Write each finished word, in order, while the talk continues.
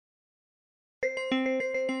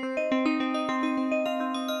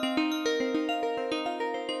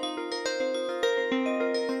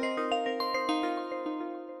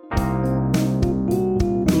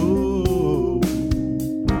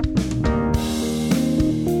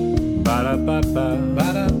Ba-da-ba-ba,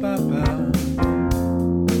 ba-da-ba-ba.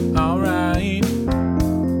 All right.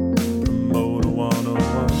 Promoter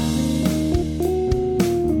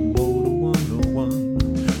 101. Promoter 101.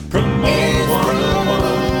 Promoter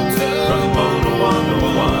 101. Promoter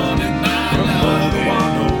 101. Promoter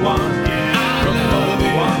 101.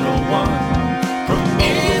 Promoter 101. Promoter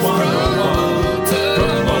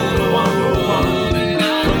 101.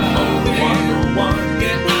 Promoter 101.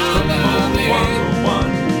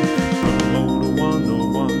 Promoter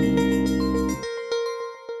 101.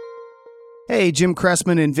 Hey, Jim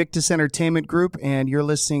Cressman, Invictus Entertainment Group, and you're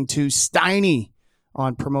listening to Steiny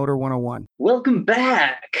on Promoter 101. Welcome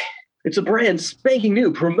back. It's a brand spanking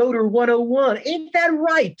new Promoter 101. Ain't that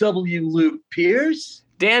right, W. Luke Pierce?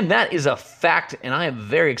 Dan, that is a fact, and I am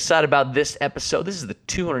very excited about this episode. This is the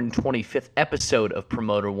 225th episode of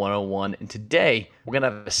Promoter 101, and today we're going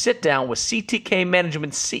to have a sit-down with CTK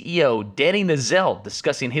Management CEO Danny Nazzel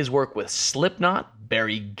discussing his work with Slipknot,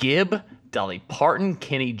 Barry Gibb, Dolly Parton,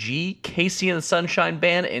 Kenny G, Casey and the Sunshine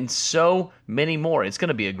Band, and so many more. It's going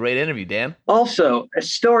to be a great interview, Dan. Also, a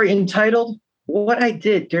story entitled What I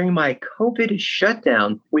Did During My COVID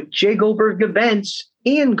Shutdown with Jay Goldberg Events,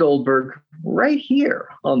 Ian Goldberg, right here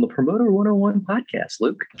on the Promoter 101 podcast,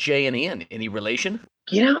 Luke. Jay and Ian, any relation?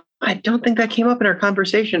 You know, I don't think that came up in our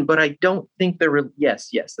conversation, but I don't think they're yes,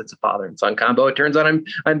 that's a father and son combo. It turns out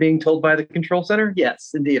I'm being told by the control center.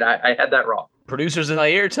 Yes, indeed, I had that wrong. Producers in my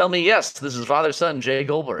ear tell me yes, this is father-son Jay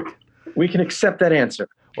Goldberg. We can accept that answer.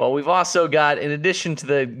 Well, we've also got, in addition to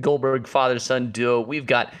the Goldberg father-son duo, we've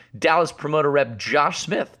got Dallas promoter rep Josh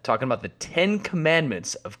Smith talking about the 10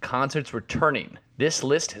 commandments of concerts returning. This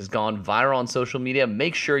list has gone viral on social media.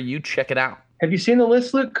 Make sure you check it out. Have you seen the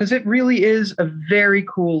list, Luke? Because it really is a very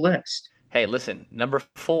cool list. Hey, listen, number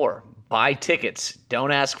 4, buy tickets.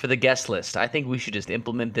 Don't ask for the guest list. I think we should just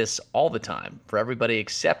implement this all the time for everybody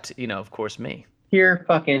except, of course, me. Here.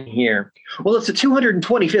 Well, it's the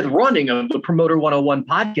 225th running of the Promoter 101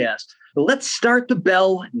 podcast. Let's start the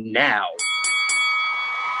bell now.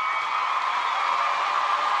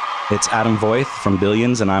 It's Adam Voith from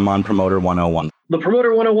Billions, and I'm on Promoter 101. The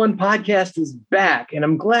Promoter 101 podcast is back, and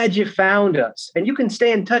I'm glad you found us. And you can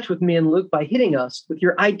stay in touch with me and Luke by hitting us with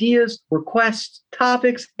your ideas, requests,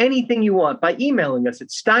 topics, anything you want by emailing us at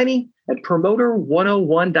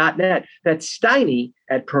steiny@promoter101.net. That's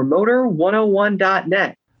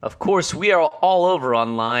steiny@promoter101.net. Of course, we are all over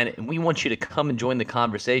online, and we want you to come and join the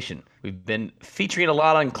conversation. We've been featuring a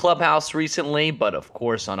lot on Clubhouse recently, but of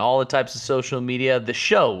course on all the types of social media. The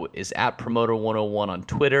show is at Promoter101 on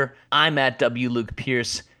Twitter. I'm at W. Luke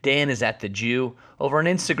Pierce. Dan is at The Jew. Over on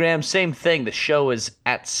Instagram, same thing. The show is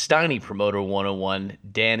at Steiny Promoter 101.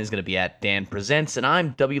 Dan is going to be at Dan Presents, and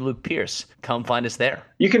I'm W. Luke Pierce. Come find us there.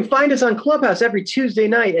 You can find us on Clubhouse every Tuesday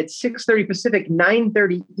night at 6:30 Pacific,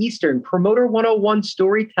 9:30 Eastern. Promoter 101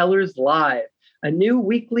 Storytellers Live, a new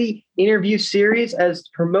weekly interview series as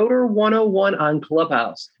Promoter 101 on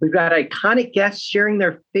Clubhouse. We've got iconic guests sharing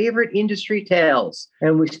their favorite industry tales,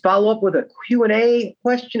 and we follow up with a Q&A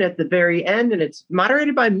question at the very end, and it's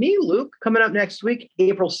moderated by me, Luke. Coming up next week,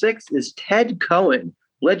 April 6th, is Ted Cohen,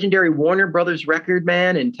 legendary Warner Brothers record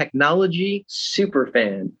man and technology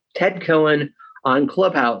superfan. Ted Cohen on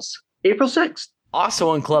Clubhouse, April 6th. Also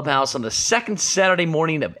on Clubhouse on the second Saturday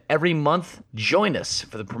morning of every month, join us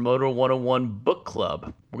for the Promoter 101 Book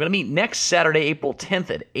Club. We're going to meet next Saturday, April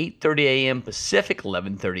 10th at 8:30 a.m. Pacific,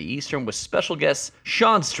 11:30 Eastern, with special guests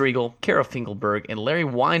Sean Striegel, Kara Finkelberg, and Larry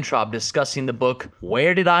Weintraub discussing the book,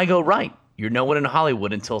 Where Did I Go Right? You're No One in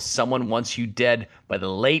Hollywood Until Someone Wants You Dead by the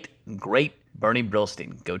late, great Bernie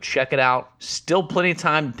Brillstein. Go check it out. Still plenty of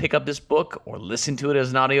time to pick up this book or listen to it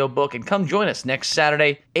as an audiobook, and come join us next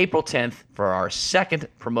Saturday, April 10th, for our second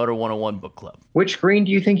Promoter 101 Book Club. Which screen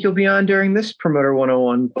do you think you'll be on during this Promoter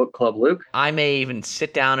 101 Book Club, Luke? I may even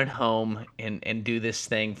sit down at home and do this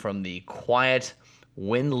thing from the quiet,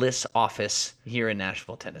 windless office here in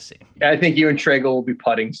Nashville, Tennessee. I think you and Traeger will be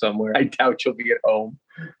putting somewhere. I doubt you'll be at home.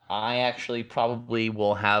 I actually probably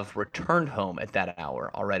will have returned home at that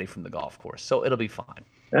hour already from the golf course, so it'll be fine.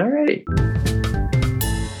 All right.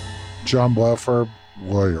 John Bluffer,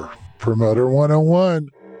 lawyer. Promoter 101.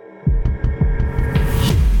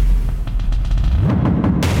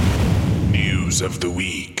 News of the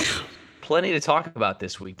week. Plenty to talk about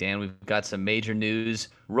this week, Dan. We've got some major news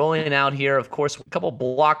rolling out here. Of course, a couple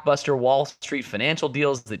blockbuster Wall Street financial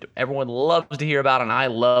deals that everyone loves to hear about, and I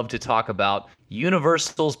love to talk about.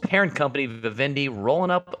 Universal's parent company, Vivendi, rolling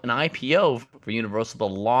up an IPO for Universal, the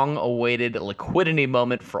long-awaited liquidity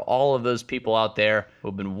moment for all of those people out there who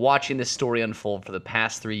have been watching this story unfold for the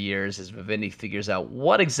past 3 years as Vivendi figures out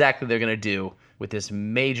what exactly they're going to do with this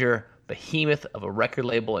major behemoth of a record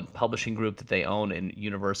label and publishing group that they own in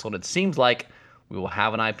Universal. And it seems like we will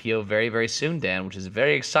have an IPO very, very soon, Dan, which is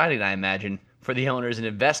very exciting, I imagine, for the owners and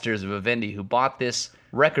investors of Vivendi who bought this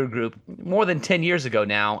record group more than 10 years ago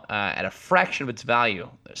now at a fraction of its value.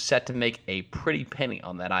 They're set to make a pretty penny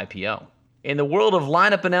on that IPO. In the world of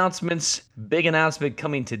lineup announcements, big announcement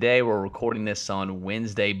coming today. We're recording this on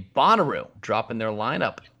Wednesday. Bonnaroo dropping their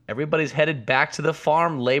lineup. Everybody's headed back to the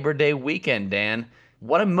farm Labor Day weekend, Dan.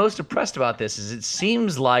 What I'm most impressed about this is it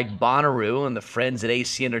seems like Bonnaroo and the friends at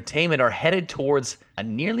AC Entertainment are headed towards a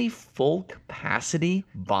nearly full capacity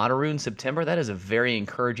Bonnaroo in September. That is a very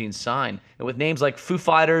encouraging sign. And with names like Foo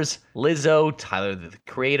Fighters, Lizzo, Tyler the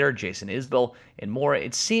Creator, Jason Isbell, and more,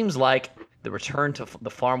 it seems like the return to the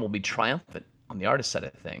farm will be triumphant on the artist side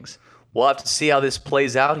of things. We'll have to see how this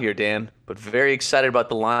plays out here, Dan, but very excited about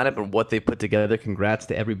the lineup and what they put together. Congrats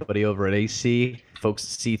to everybody over at AC, folks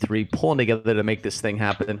at C3 pulling together to make this thing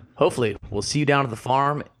happen. Hopefully, we'll see you down at the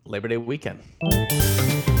farm Labor Day weekend.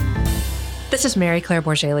 This is Mary Claire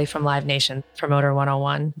Borgelli from Live Nation, Promoter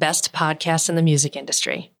 101, best podcast in the music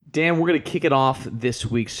industry. Dan, we're going to kick it off this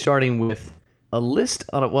week, starting with a list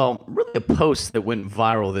on really a post that went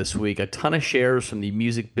viral this week. A ton of shares from the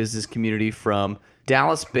music business community from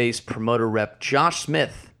Dallas-based promoter rep Josh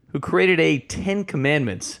Smith, who created a 10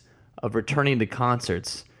 commandments of returning to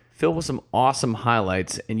concerts, filled with some awesome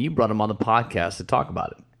highlights, and you brought him on the podcast to talk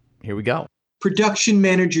about it. Here we go. Production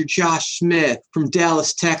manager Josh Smith from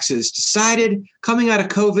Dallas, Texas, decided coming out of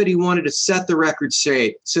COVID, he wanted to set the record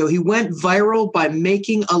straight. So he went viral by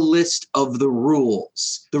making a list of the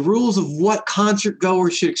rules of what concert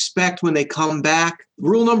goers should expect when they come back.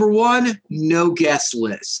 Rule number 1, no guest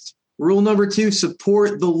list. Rule number 2,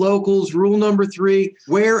 support the locals. Rule number 3,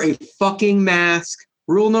 wear a fucking mask.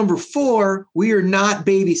 Rule number 4, we are not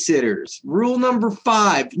babysitters. Rule number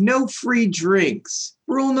 5, no free drinks.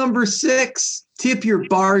 Rule number 6, tip your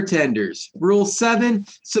bartenders. Rule 7,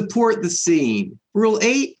 support the scene. Rule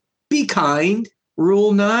 8, be kind.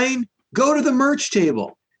 Rule 9, go to the merch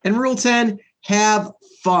table. And Rule 10, have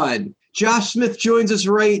fun. Josh Smith joins us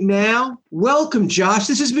right now. Welcome, Josh.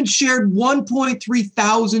 This has been shared 1.3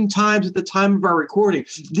 thousand times at the time of our recording.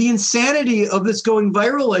 The insanity of this going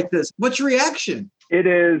viral like this. What's your reaction? It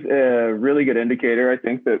is a really good indicator, I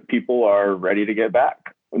think, that people are ready to get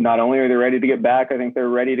back. Not only are they ready to get back, I think they're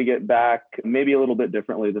ready to get back maybe a little bit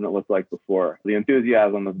differently than it looked like before. The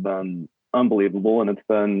enthusiasm has been unbelievable, and it's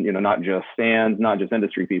been, not just fans, not just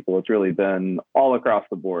industry people. It's really been all across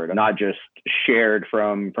the board, not just shared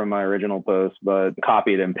from my original post, but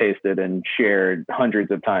copied and pasted and shared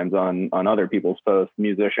hundreds of times on other people's posts,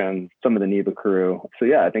 musicians, some of the NEBA crew. So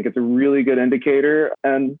yeah, I think it's a really good indicator,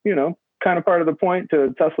 and kind of part of the point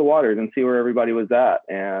to test the waters and see where everybody was at.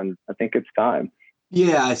 And I think it's time.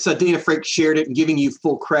 Yeah, I saw Dana Frank shared it and giving you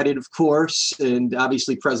full credit, of course, and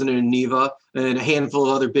obviously President of NEVA and a handful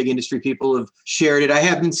of other big industry people have shared it. I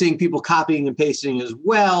have been seeing people copying and pasting as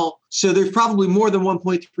well. So there's probably more than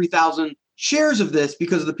 1.3 thousand shares of this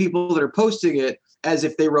because of the people that are posting it as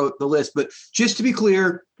if they wrote the list. But just to be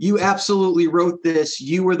clear, you absolutely wrote this.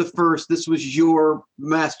 You were the first. This was your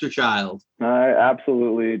master child. I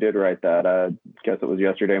absolutely did write that. I guess it was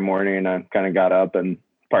yesterday morning. I kind of got up, and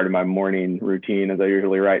part of my morning routine is I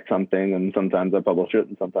usually write something, and sometimes I publish it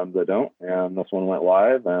and sometimes I don't. And this one went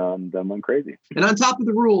live and then went crazy. And on top of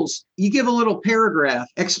the rules, you give a little paragraph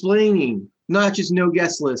explaining not just no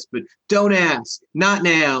guest list, but don't ask, not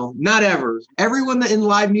now, not ever. Everyone in the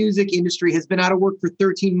live music industry has been out of work for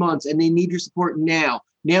 13 months and they need your support now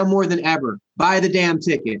more than ever. Buy the damn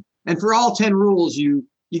ticket. And for all 10 rules, you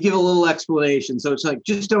give a little explanation. So it's like,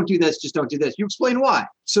 just don't do this, just don't do this. You explain why.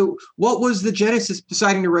 So what was the genesis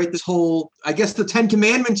deciding to write this whole, I guess, the 10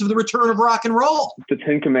 commandments of the return of rock and roll? The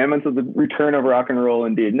 10 commandments of the return of rock and roll,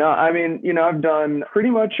 indeed. No, I mean, I've done pretty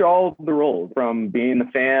much all of the roles, from being the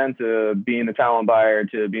fan to being the talent buyer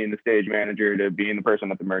to being the stage manager to being the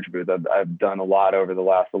person at the merch booth. I've done a lot over the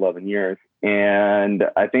last 11 years. And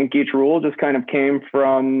I think each rule just kind of came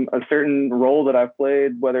from a certain role that I've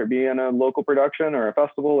played, whether it be in a local production or a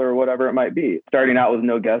festival or whatever it might be. Starting out with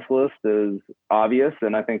no guest list is obvious,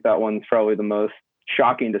 and I think that one's probably the most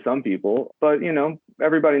shocking to some people. But,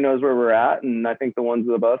 everybody knows where we're at. And I think the ones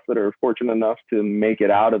of us that are fortunate enough to make it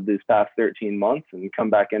out of these past 13 months and come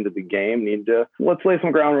back into the game need to, let's lay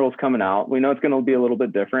some ground rules coming out. We know it's going to be a little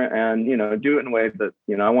bit different, and, do it in a way that,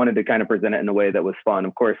 I wanted to kind of present it in a way that was fun.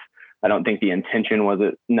 Of course, I don't think the intention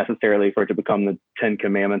wasn't necessarily for it to become the 10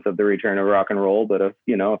 commandments of the return of rock and roll, but if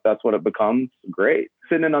that's what it becomes, great.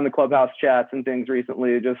 Sitting in on the clubhouse chats and things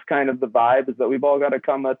recently, just kind of the vibe is that we've all got to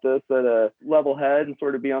come at this at a level head and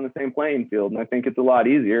sort of be on the same playing field. And I think it's a lot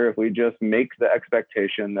easier if we just make the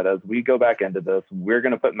expectation that as we go back into this, we're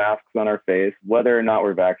going to put masks on our face, whether or not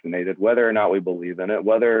we're vaccinated, whether or not we believe in it,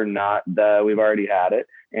 whether or not that we've already had it.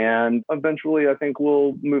 And eventually I think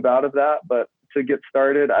we'll move out of that. But to get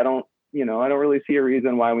started, I don't really see a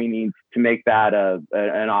reason why we need to make that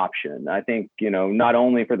an option. I think, not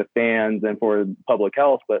only for the fans and for public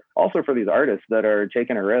health, but also for these artists that are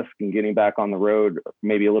taking a risk and getting back on the road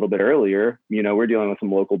maybe a little bit earlier. We're dealing with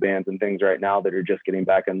some local bands and things right now that are just getting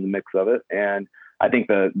back in the mix of it. And I think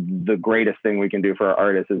the greatest thing we can do for our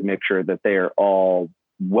artists is make sure that they are all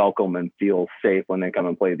welcome and feel safe when they come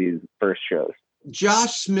and play these first shows.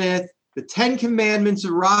 Josh Smith, the 10 Commandments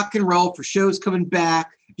of Rock and Roll for shows coming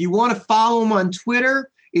back. If you want to follow him on Twitter,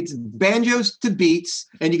 it's Banjos to Beats,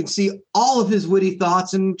 and you can see all of his witty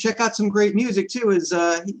thoughts and check out some great music too.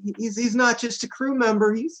 He's not just a crew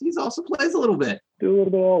member; he's also plays a little bit. Do a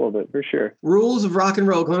little bit of all of it for sure. Rules of Rock and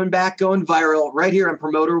Roll coming back, going viral right here on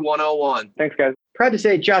Promoter 101. Thanks, guys. Proud to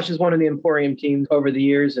say Josh is one of the Emporium teams over the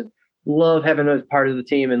years, and love having him as part of the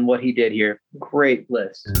team and what he did here. Great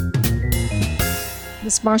list.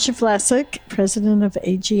 This is Marcia Vlasic, president of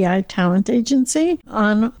AGI Talent Agency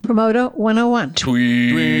on Promoter 101. Tweets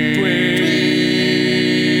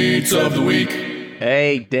of the week.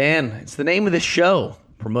 Hey, Dan, it's the name of the show,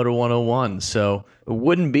 Promoter 101. So it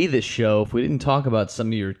wouldn't be this show if we didn't talk about some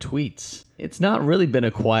of your tweets. It's not really been a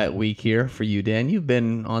quiet week here for you, Dan. You've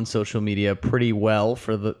been on social media pretty well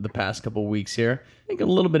for the past couple weeks here. Making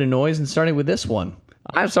a little bit of noise, and starting with this one.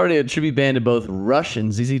 I've started a tribute band to both Rush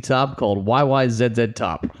and ZZ Top called YYZZ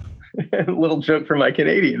Top. Little joke for my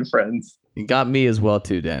Canadian friends. You got me as well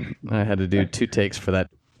too, Dan. I had to do 2 takes for that.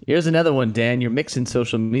 Here's another one, Dan. You're mixing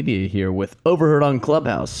social media here with Overheard on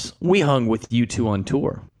Clubhouse. We hung with U2 on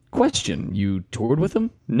tour. Question, you toured with them?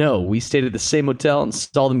 No, we stayed at the same hotel and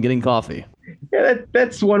saw them getting coffee. Yeah,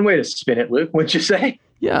 that's one way to spin it, Luke. What'd you say?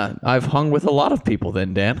 Yeah, I've hung with a lot of people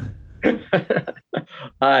then, Dan.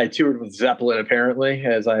 I toured with Zeppelin, apparently,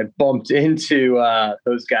 as I bumped into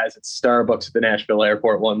those guys at Starbucks at the Nashville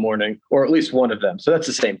airport one morning, or at least one of them. So that's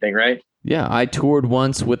the same thing, right? Yeah, I toured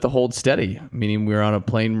once with the Hold Steady, meaning we were on a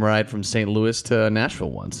plane ride from St. Louis to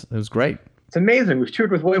Nashville once. It was great. It's amazing. We've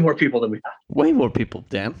toured with way more people than we thought. Way more people,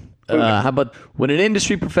 Dan. How about when an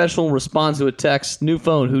industry professional responds to a text, new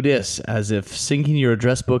phone, who dis? As if syncing your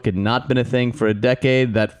address book had not been a thing for a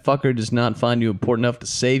decade, that fucker does not find you important enough to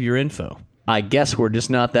save your info. I guess we're just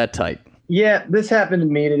not that tight. Yeah, this happened to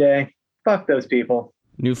me today. Fuck those people.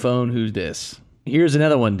 New phone, who's dis? Here's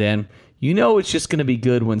another one, Dan. You know it's just going to be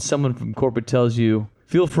good when someone from corporate tells you,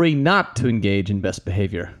 feel free not to engage in best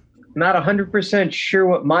behavior. Not 100% sure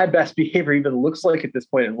what my best behavior even looks like at this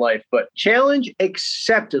point in life, but challenge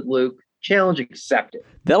accepted, Luke. Challenge accepted.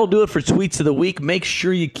 That'll do it for Tweets of the Week. Make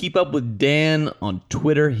sure you keep up with Dan on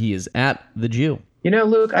Twitter. He is at The Jew.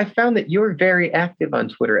 Luke, I found that you're very active on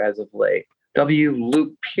Twitter as of late.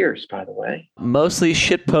 Luke Pierce, by the way. Mostly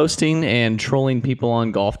shit posting and trolling people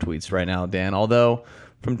on golf tweets right now, Dan. Although,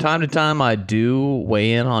 from time to time, I do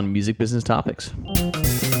weigh in on music business topics.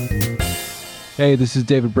 Hey, this is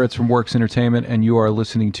David Britz from Works Entertainment, and you are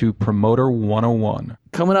listening to Promoter 101.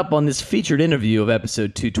 Coming up on this featured interview of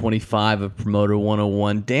episode 225 of Promoter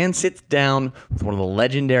 101, Dan sits down with one of the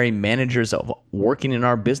legendary managers of working in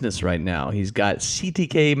our business right now. He's got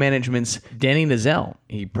CTK Management's Danny Nozell.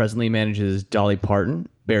 He presently manages Dolly Parton,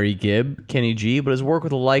 Barry Gibb, Kenny G, but has worked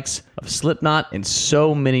with the likes of Slipknot and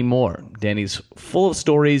so many more. Danny's full of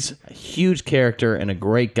stories, a huge character, and a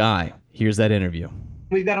great guy. Here's that interview.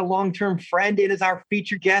 We've got a long-term friend in as our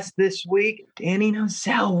featured guest this week, Danny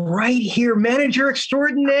Nozell, right here, manager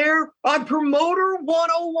extraordinaire on Promoter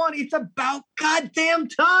 101. It's about goddamn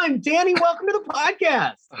time. Danny, welcome to the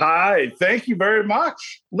podcast. Hi, thank you very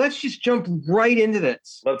much. Let's just jump right into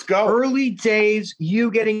this. Let's go. Early days,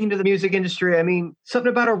 you getting into the music industry. I mean,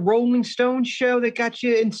 something about a Rolling Stone show that got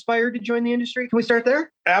you inspired to join the industry. Can we start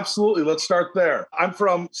there? Absolutely. Let's start there. I'm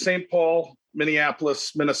from St. Paul,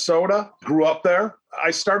 Minneapolis, Minnesota. Grew up there.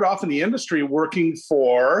 I started off in the industry working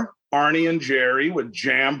for Arnie and Jerry with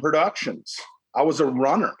Jam Productions. I was a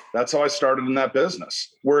runner. That's how I started in that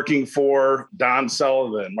business. Working for Don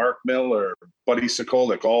Sullivan, Mark Miller, Buddy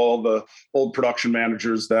Sokolik, all the old production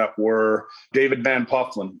managers that were David Van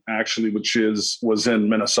Pufflin, actually, which was in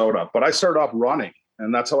Minnesota. But I started off running,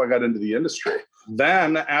 and that's how I got into the industry.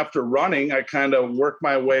 Then after running, I kind of worked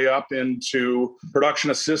my way up into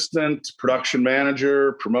production assistant, production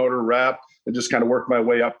manager, promoter rep, and just kind of worked my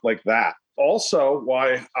way up like that. Also,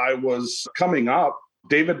 why I was coming up,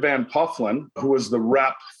 David Van Pufflin, who was the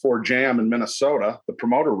rep for Jam in Minnesota, the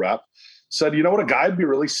promoter rep, said, you know what, a guy would be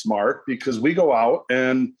really smart because we go out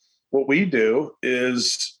and what we do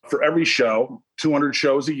is for every show, 200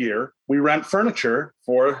 shows a year, we rent furniture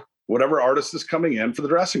for whatever artist is coming in for the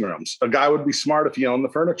dressing rooms. A guy would be smart if he owned the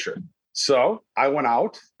furniture. So I went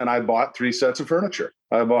out and I bought 3 sets of furniture.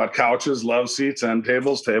 I bought couches, love seats, end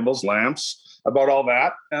tables, lamps. I bought all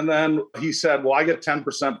that. And then he said, well, I get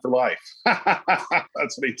 10% for life.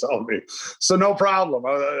 That's what he told me. So no problem.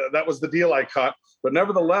 That was the deal I cut. But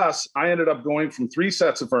nevertheless, I ended up going from 3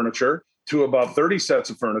 sets of furniture to about 30 sets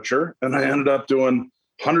of furniture. And I ended up doing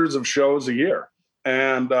hundreds of shows a year.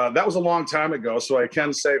 And that was a long time ago. So I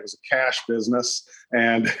can say it was a cash business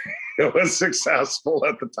and it was successful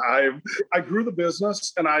at the time. I grew the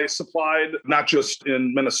business and I supplied not just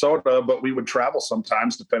in Minnesota, but we would travel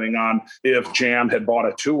sometimes depending on if Jam had bought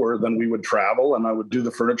a tour, then we would travel and I would do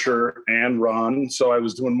the furniture and run. So I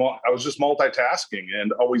was just multitasking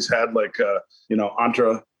and always had like a,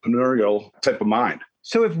 entrepreneurial type of mind.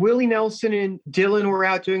 So if Willie Nelson and Dylan were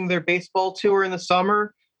out doing their baseball tour in the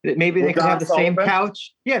summer, that maybe they could have the same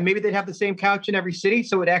couch. Yeah, maybe they'd have the same couch in every city,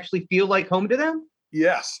 so it actually feel like home to them.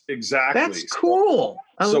 Yes, exactly. That's cool.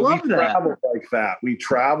 I love that. We traveled like that. We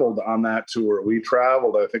traveled on that tour.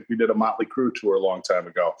 I think we did a Motley Crue tour a long time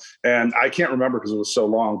ago. And I can't remember because it was so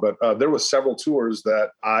long, but there was several tours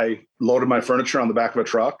that I loaded my furniture on the back of a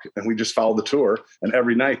truck and we just followed the tour. And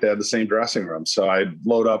every night they had the same dressing room. So I'd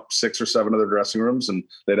load up 6 or 7 of their dressing rooms and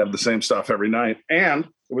they'd have the same stuff every night. And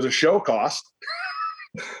it was a show cost.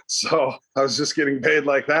 So I was just getting paid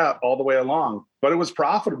like that all the way along. But it was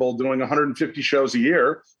profitable doing 150 shows a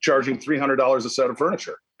year, charging $300 a set of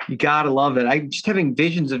furniture. You got to love it. I'm just having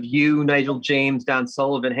visions of you, Nigel James, Don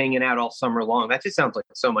Sullivan hanging out all summer long. That just sounds like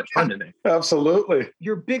so much fun to me. Absolutely.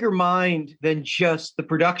 You're a bigger mind than just the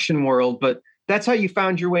production world, but that's how you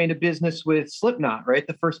found your way into business with Slipknot, right?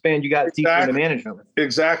 The first band you got deep into management with.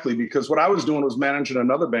 Exactly, because what I was doing was managing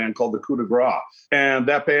another band called the Coup de Grace. And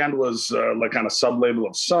that band was like on a sub-label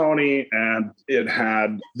of Sony, and it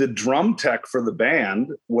had the drum tech for the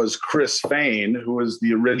band was Chris Fain, who was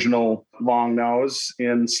the original Long Nose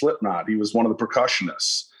in Slipknot. He was one of the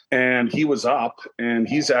percussionists. And he was up, and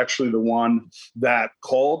he's actually the one that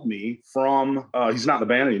called me from, he's not in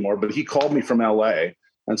the band anymore, but he called me from LA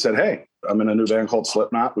and said, hey, I'm in a new band called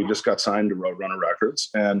Slipknot. We just got signed to Roadrunner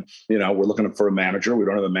Records and, we're looking for a manager. We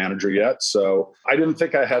don't have a manager yet. So I didn't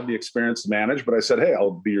think I had the experience to manage, but I said, hey,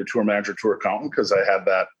 I'll be your tour manager, tour accountant, because I had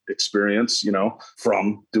that experience,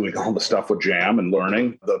 from doing all the stuff with Jam and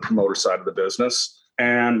learning the promoter side of the business.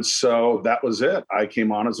 And so that was it. I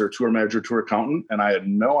came on as their tour manager, tour accountant, and I had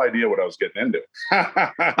no idea what I was getting into.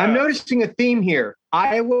 I'm noticing a theme here.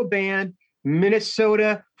 Iowa band,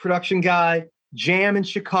 Minnesota production guy, Jam in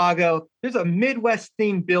Chicago. There's a Midwest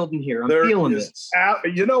theme building here. I'm feeling this.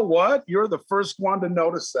 You know what? You're the first one to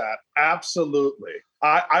notice that. Absolutely.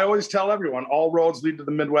 I always tell everyone all roads lead to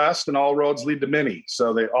the Midwest and all roads lead to Minnie.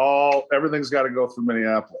 So everything's got to go through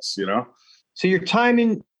Minneapolis, So your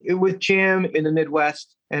time with Jam in the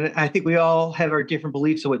Midwest, and I think we all have our different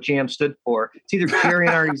beliefs of what Jam stood for. It's either Jerry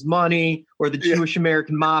and Arnie's Money or the Jewish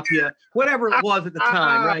American Mafia, whatever it was at the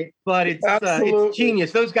time, right? But it's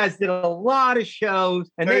genius. Those guys did a lot of shows,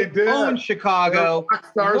 and they owned Chicago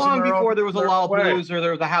long before there was a Law Blues or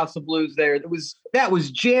there was a House of Blues there. That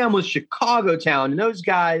was Jam was Chicago town, and those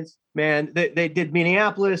guys, man, they did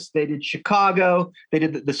Minneapolis, they did Chicago, they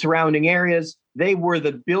did the surrounding areas. They were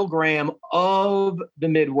the Bill Graham of the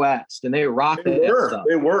Midwest, and they rocked it.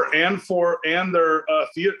 They were, and their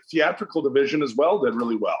theatrical division as well did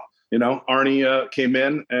really well. Arnie came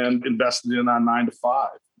in and invested in on 9 to 5.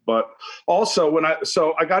 But also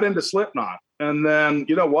I got into Slipknot, and then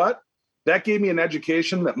you know what? That gave me an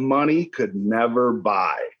education that money could never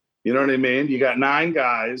buy. You know what I mean? You got 9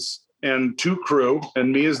 guys and 2 crew,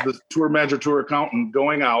 and me as the tour manager, tour accountant,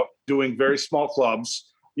 going out doing very small clubs.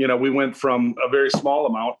 We went from a very small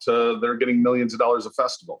amount to they're getting millions of dollars a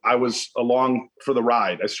festival. I was along for the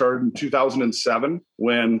ride. I started in 2007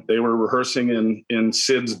 when they were rehearsing in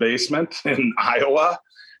Sid's basement in Iowa.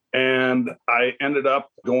 And I ended up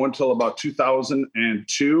going till about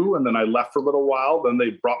 2002. And then I left for a little while. Then they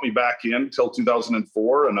brought me back in till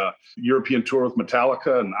 2004 and a European tour with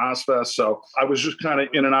Metallica and Ozfest. So I was just kind of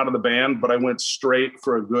in and out of the band, but I went straight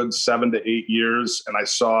for a good 7 to 8 years. And I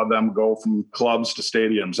saw them go from clubs to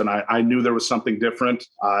stadiums. And I knew there was something different.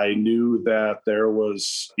 I knew that there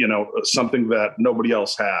was, something that nobody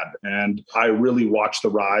else had. And I really watched the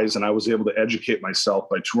rise, and I was able to educate myself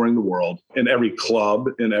by touring the world in every club,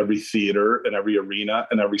 in every theater, in every arena,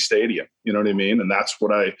 in every stadium. You know what I mean? And that's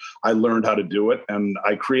what I learned how to do it. And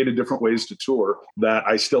I created different ways to tour that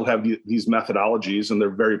I still have these methodologies, and they're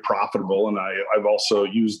very profitable. And I've also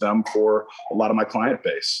used them for a lot of my client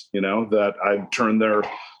base, that I've turned their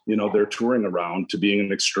touring around to being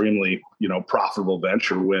an extremely, profitable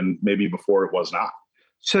venture when maybe before it was not.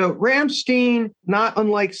 So Rammstein, not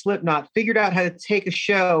unlike Slipknot, figured out how to take a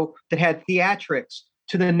show that had theatrics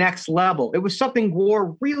to the next level. It was something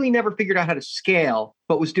War really never figured out how to scale,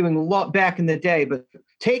 but was doing a lot back in the day. But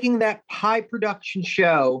taking that high production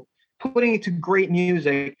show, putting it to great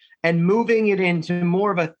music, and moving it into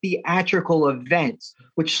more of a theatrical event,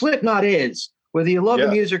 which Slipknot is, whether you love the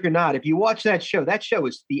music or not. If you watch that show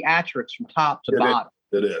is theatrics from top to bottom.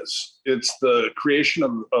 It is. It's the creation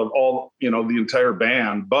of all, the entire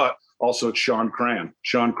band, but also it's Sean Cran.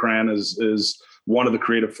 Sean Cran is one of the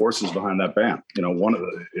creative forces behind that band.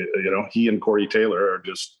 He and Corey Taylor are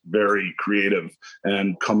just very creative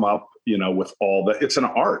and come up, with all that. It's an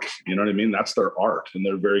art, you know what I mean? That's their art, and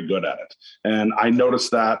they're very good at it. And I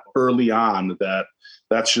noticed that early on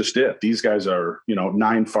that's just it. These guys are,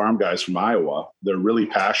 9 farm guys from Iowa. They're really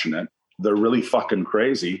passionate. They're really fucking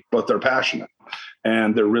crazy, but they're passionate.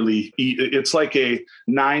 And it's like a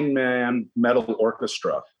 9-man metal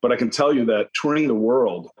orchestra. But I can tell you that touring the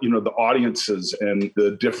world, the audiences and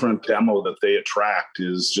the different demo that they attract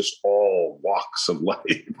is just all walks of life.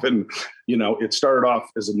 And, it started off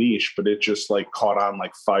as a niche, but it just like caught on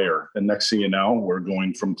like fire. And next thing you know, we're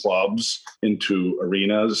going from clubs into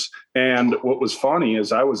arenas. And what was funny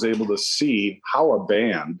is I was able to see how a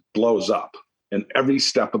band blows up in every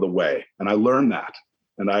step of the way. And I learned that.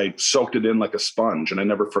 And I soaked it in like a sponge, and I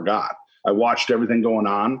never forgot. I watched everything going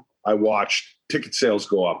on. I watched ticket sales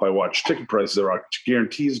go up. I watched ticket prices,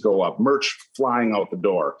 guarantees go up, merch flying out the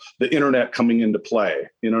door, the internet coming into play.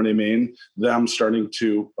 You know what I mean? Them starting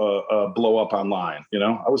to blow up online.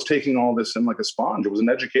 I was taking all this in like a sponge. It was an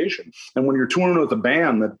education. And when you're touring with a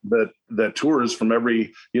band that tours from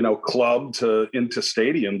every, club to into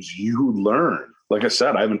stadiums, you learn. Like I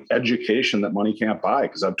said, I have an education that money can't buy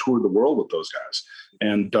because I've toured the world with those guys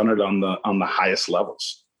and done it on the highest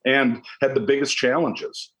levels and had the biggest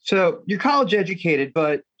challenges. So you're college educated,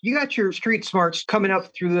 but you got your street smarts coming up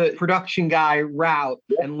through the production guy route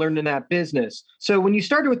and learning that business. So when you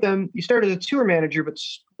started with them, you started as a tour manager, but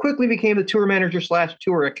quickly became the tour manager /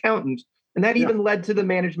 tour accountant. And that even led to the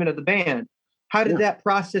management of the band. How did that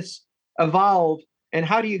process evolve? And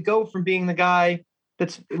how do you go from being the guy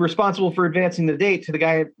that's responsible for advancing the date to the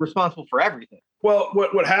guy responsible for everything? Well,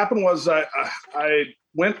 what happened was I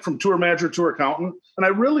went from tour manager to tour accountant, and I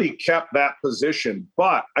really kept that position,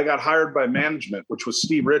 but I got hired by management, which was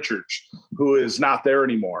Steve Richards, who is not there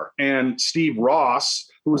anymore. And Steve Ross,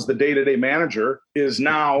 who was the day-to-day manager, is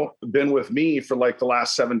now been with me for like the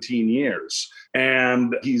last 17 years.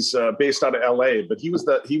 And he's based out of LA, but he was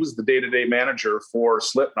the day-to-day manager for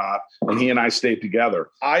Slipknot, and he and I stayed together.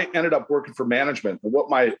 I ended up working for management. What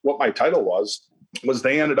my title was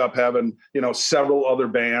they ended up having, several other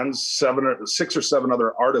bands, 6 or 7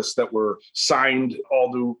 other artists that were signed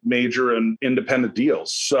all to major and independent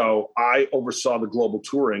deals. So I oversaw the global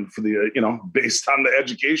touring for the, based on the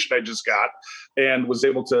education I just got, and was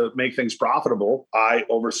able to make things profitable. I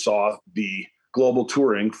oversaw the global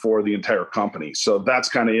touring for the entire company. So that's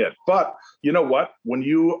kind of it. But you know what? When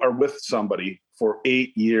you are with somebody for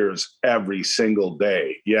 8 years, every single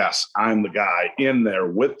day, yes, I'm the guy in there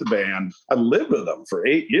with the band. I lived with them for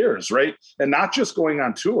 8 years, right? And not just going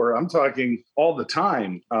on tour. I'm talking all the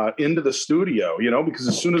time into the studio, because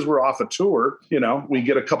as soon as we're off a tour, we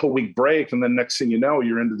get a couple-week break, and then next thing you know,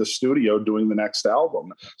 you're into the studio doing the next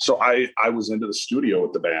album. So I was into the studio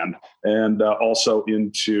with the band, and also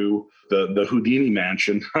into the Houdini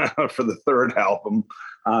Mansion for the 3rd album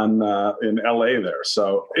in LA there.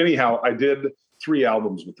 So anyhow, I did 3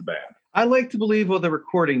 albums with the band. I like to believe while they're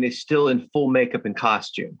recording, they're still in full makeup and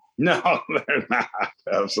costume. No, they're not.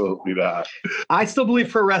 Absolutely not. I still believe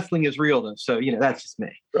pro wrestling is real, though. So, that's just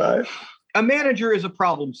me. Right. A manager is a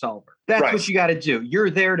problem solver. That's right. What you got to do. You're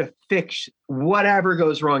there to fix whatever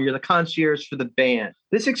goes wrong. You're the concierge for the band.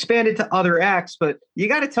 This expanded to other acts, but you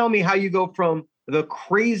got to tell me how you go from the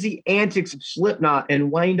crazy antics of Slipknot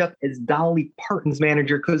and wind up as Dolly Parton's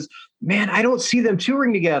manager. Because, man, I don't see them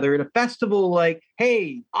touring together at a festival like,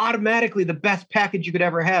 hey, automatically the best package you could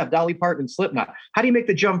ever have, Dolly Parton and Slipknot. How do you make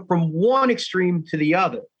the jump from one extreme to the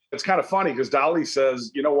other? It's kind of funny because Dolly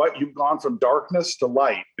says, you know what, you've gone from darkness to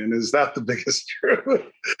light. And is that the biggest truth?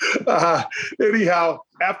 Anyhow,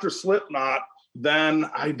 after Slipknot, then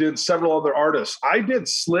I did several other artists. I did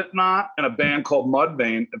Slipknot and a band called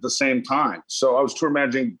Mudvayne at the same time. So I was tour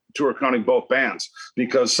managing, tour accounting both bands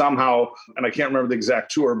because somehow, and I can't remember the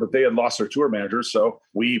exact tour, but they had lost their tour manager. So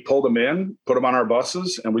we pulled them in, put them on our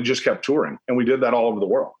buses, and we just kept touring. And we did that all over the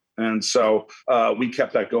world. And so we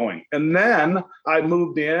kept that going. And then I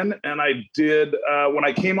moved in and I did, when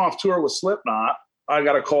I came off tour with Slipknot, I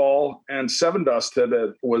got a call and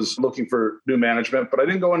Sevendust was looking for new management, but I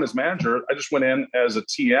didn't go in as manager. I just went in as a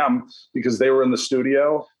TM because they were in the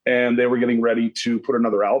studio and they were getting ready to put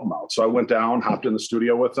another album out. So I went down, hopped in the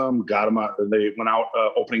studio with them, got them out. They went out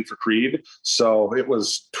opening for Creed. So it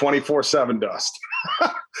was 24 Sevendust.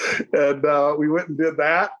 And we went and did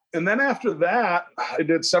that. And then after that, I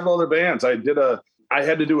did several other bands. I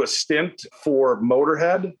had to do a stint for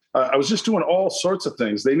Motorhead. I was just doing all sorts of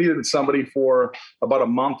things. They needed somebody for about a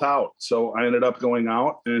month out. So I ended up going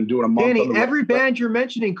out and doing a month. Danny, every band you're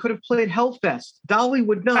mentioning could have played Hellfest. Dolly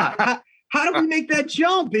would not. How do we make that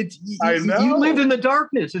jump? I know. You lived in the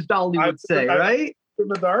darkness, as Dolly would say, right? In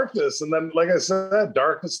the darkness. And then, like I said,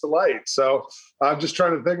 darkness to light. So I'm just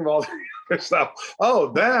trying to think of all the other stuff.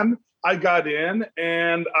 Oh, then I got in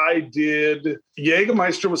and I did,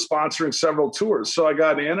 Jägermeister was sponsoring several tours. So I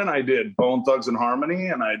got in and I did Bone Thugs and Harmony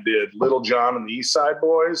and I did Little John and the East Side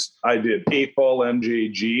Boys. I did 8-Ball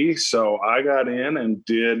MJG. So I got in and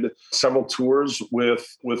did several tours with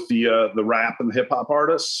the rap and hip hop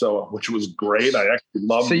artists. So, which was great. I actually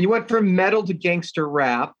loved it. So you went from metal to gangster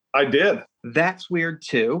rap. I did. That's weird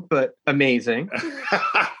too, but amazing.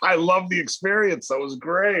 I love the experience. That was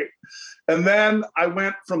great. And then I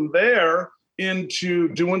went from there into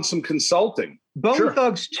doing some consulting. Bone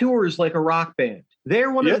Thugs tours like a rock band.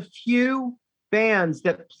 They're one of the few bands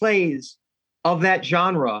that plays of that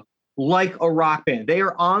genre like a rock band. They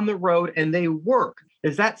are on the road and they work.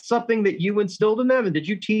 Is that something that you instilled in them? And did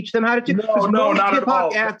you teach them how to do? No, not at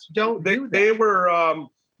all. Acts don't do that.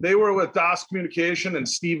 They were with DOS Communication and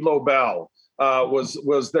Steve Lobel.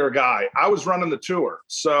 Was their guy. I was running the tour,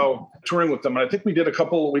 so touring with them. And I think we did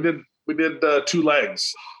we did 2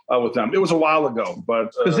 legs with them. It was a while ago,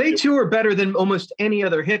 but because they tour better than almost any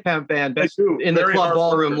other hip hop band in the club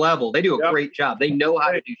ballroom level. They do a great job. They know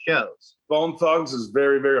how to do shows. Bone Thugs is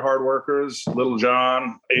very, very hard workers. Little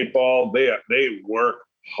John, 8-Ball, they work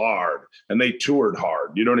hard and they toured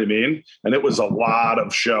hard. You know what I mean? And it was a lot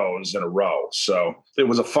of shows in a row. So it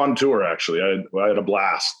was a fun tour, actually. I had a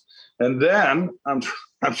blast. And then I'm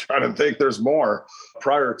trying to think there's more.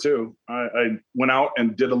 Prior to, I went out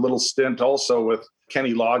and did a little stint also with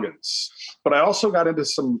Kenny Loggins. But I also got into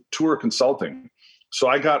some tour consulting. So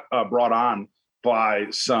I got brought on by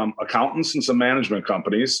some accountants and some management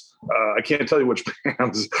companies. I can't tell you which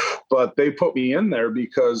bands, but they put me in there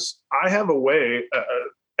because I have a way.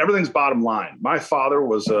 Everything's bottom line. My father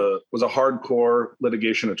was a hardcore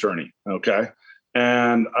litigation attorney. Okay.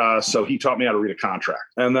 And so he taught me how to read a contract.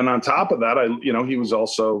 And then on top of that, he was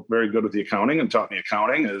also very good with the accounting and taught me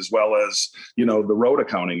accounting as well as, the road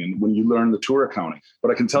accounting and when you learn the tour accounting.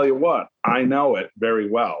 But I can tell you what, I know it very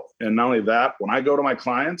well. And not only that, when I go to my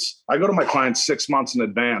clients 6 months in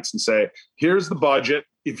advance and say, here's the budget.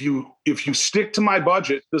 If you stick to my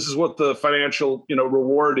budget, this is what the financial,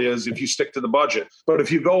 reward is if you stick to the budget. But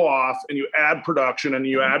if you go off and you add production and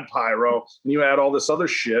you add pyro and you add all this other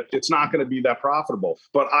shit, it's not going to be that profitable.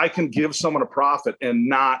 But I can give someone a profit and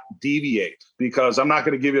not deviate because I'm not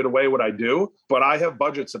going to give it away what I do, but I have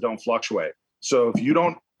budgets that don't fluctuate. So if you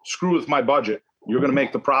don't screw with my budget, you're going to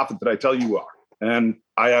make the profit that I tell you are. And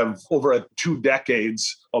I have over 2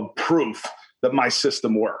 decades of proof that my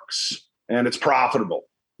system works and it's profitable.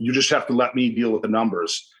 You just have to let me deal with the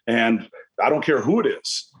numbers. And I don't care who it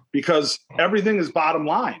is because everything is bottom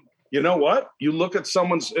line. You know what? You look at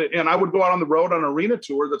someone's, and I would go out on the road on an arena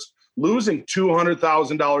tour that's losing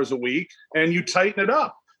 $200,000 a week and you tighten it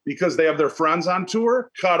up because they have their friends on tour,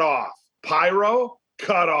 cut off. Pyro,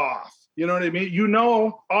 cut off. You know what I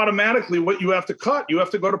mean? Automatically what you have to cut. You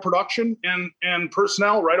have to go to production and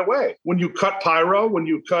personnel right away. When you cut pyro,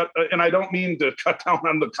 and I don't mean to cut down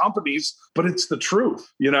on the companies, but it's the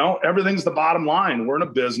truth. Everything's the bottom line. We're in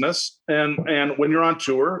a business, and when you're on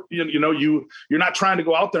tour, you're not trying to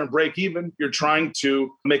go out there and break even. You're trying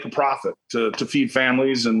to make a profit to feed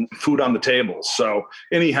families and food on the table. So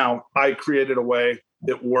anyhow, I created a way.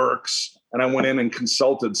 It works. And I went in and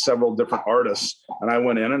consulted several different artists, and I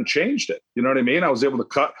went in and changed it. You know what I mean? I was able to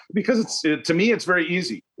cut, because to me, it's very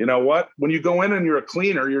easy. You know what? When you go in and you're a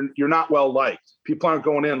cleaner, you're not well liked. People aren't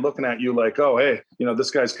going in looking at you like, oh, hey, this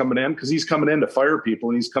guy's coming in, because he's coming in to fire people,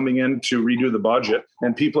 and he's coming in to redo the budget,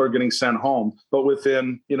 and people are getting sent home. But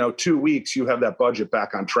within, 2 weeks, you have that budget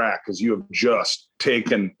back on track, because you have just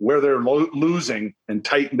taken where they're losing and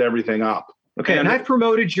tightened everything up. Okay, and I've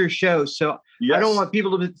promoted your show, so yes. I don't want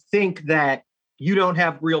people to think that you don't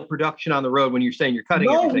have real production on the road when you're saying you're cutting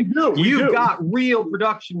everything. You've got real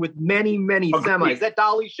production with many, many semis. That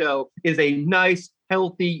Dolly show is a nice,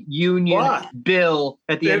 healthy union bill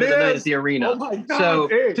at the end of the night at the arena. Oh my God. So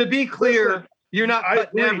hey, to be clear, you're not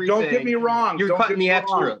cutting everything. Don't get me wrong. You're cutting the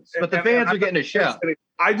extras, but the fans are getting a show.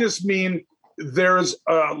 I just mean there's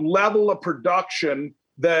a level of production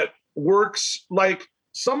that works. Like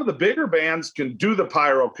some of the bigger bands can do the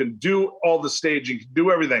pyro, can do all the staging, can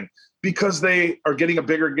do everything, because they are getting a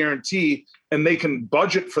bigger guarantee and they can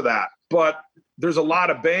budget for that. But there's a lot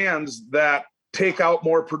of bands that take out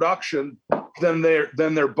more production than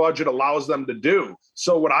their budget allows them to do.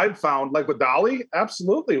 So what I've found, like with Dolly,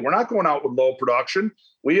 absolutely, we're not going out with low production.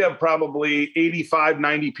 We have probably 85,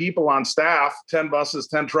 90 people on staff, 10 buses,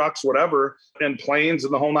 10 trucks, whatever, and planes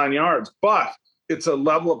and the whole 9 yards. But it's a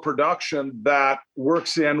level of production that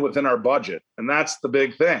works within our budget. And that's the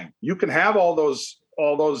big thing. You can have all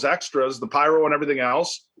those extras, the pyro and everything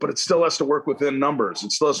else, but it still has to work within numbers.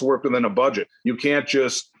 It still has to work within a budget. You can't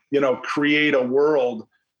just, create a world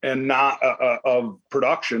and not of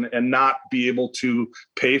production and not be able to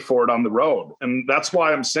pay for it on the road. And that's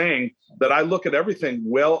why I'm saying that I look at everything.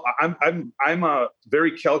 Well, I'm a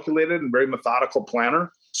very calculated and very methodical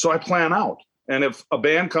planner. So I plan out. And if a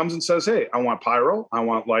band comes and says, hey, I want pyro, I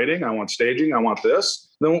want lighting, I want staging, I want this,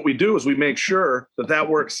 then what we do is we make sure that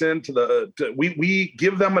works into we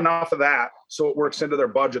give them enough of that so it works into their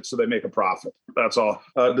budget so they make a profit. That's all.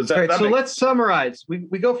 So let's summarize.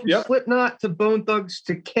 We go from Slipknot to Bone Thugs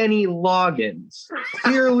to Kenny Loggins.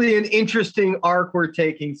 Clearly an interesting arc we're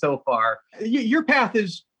taking so far. Your path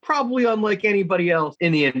is probably unlike anybody else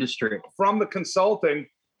in the industry. From the consulting,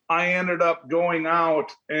 I ended up going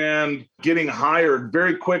out and getting hired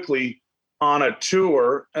very quickly on a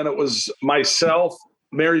tour. And it was myself,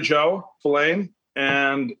 Mary Jo Spillane,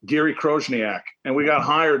 and Gary Krosniak. And we got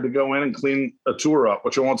hired to go in and clean a tour up,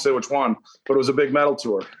 which I won't say which one, but it was a big metal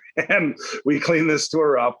tour. And we cleaned this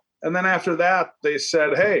tour up. And then after that, they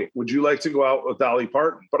said, hey, would you like to go out with Dolly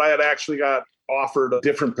Parton? But I had actually got offered a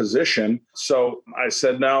different position. So I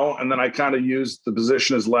said no. And then I kind of used the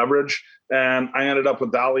position as leverage. And I ended up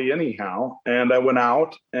with Dolly anyhow. And I went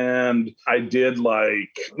out and I did like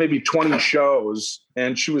maybe 20 shows.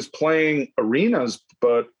 And she was playing arenas,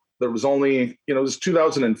 but there was only, it was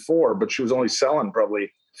 2004, but she was only selling probably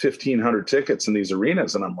 1,500 tickets in these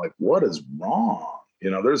arenas. And I'm like, what is wrong?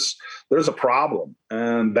 There's a problem.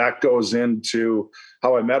 And that goes into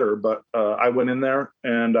how I met her. But I went in there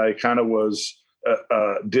and I kind of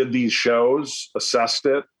did these shows, assessed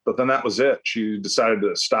it, but then that was it. She decided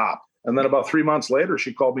to stop. And then about 3 months later,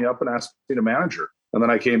 she called me up and asked me to manage her. And then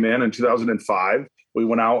I came in 2005. We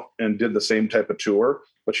went out and did the same type of tour,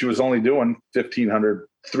 but she was only doing 1,500,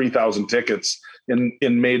 3,000 tickets in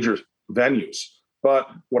major venues. But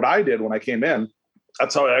what I did when I came in,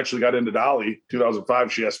 that's how I actually got into Dolly.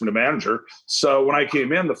 2005, she asked me to manage her. So when I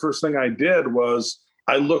came in, the first thing I did was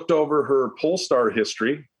I looked over her Polestar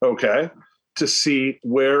history, to see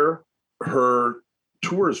where her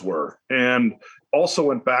tours were. And also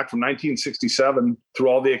went back from 1967 through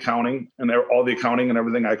all the accounting and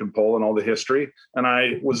everything I could pull and all the history. And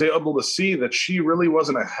I was able to see that she really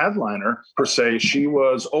wasn't a headliner per se. She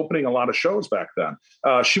was opening a lot of shows back then.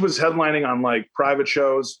 She was headlining on like private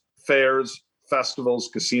shows, fairs, festivals,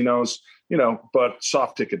 casinos, but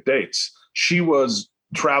soft ticket dates. She was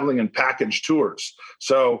traveling in package tours.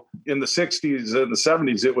 So in the 60s and the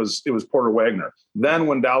 70s, it was Porter Wagoner. Then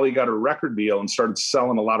when Dolly got her record deal and started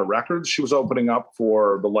selling a lot of records, she was opening up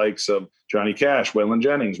for the likes of Johnny Cash, Waylon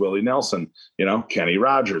Jennings, Willie Nelson, Kenny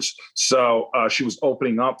Rogers. So she was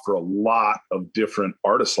opening up for a lot of different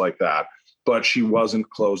artists like that, but she wasn't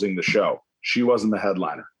closing the show. She wasn't the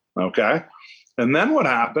headliner. Okay. And then what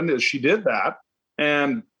happened is she did that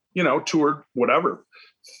and, toured whatever,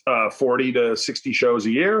 40 to 60 shows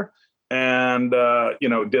a year and,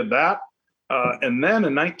 did that. And then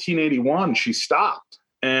in 1981, she stopped.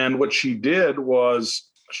 And what she did was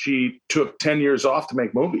she took 10 years off to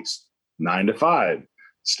make movies, 9 to 5,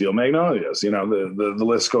 Steel Magnolias, the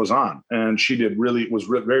list goes on. And she was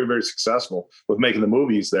very, very successful with making the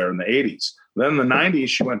movies there in the 80s. Then in the 90s,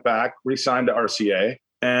 she went back, re-signed to RCA,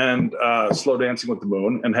 and Slow Dancing with the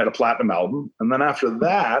Moon, and had a platinum album. And then after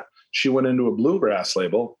that, she went into a bluegrass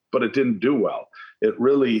label, but it didn't do well.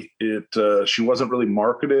 She wasn't really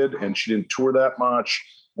marketed, and she didn't tour that much.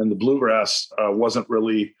 And the bluegrass wasn't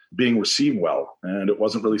really being received well, and it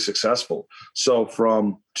wasn't really successful. So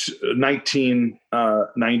from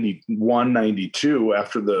 1991, 92,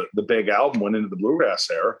 after the big album went into the bluegrass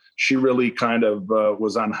era, she really kind of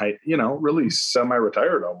was on really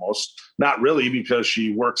semi-retired almost. Not really, because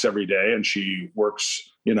she works every day and she works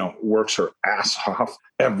her ass off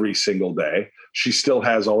every single day. She still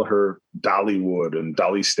has all her Dollywood and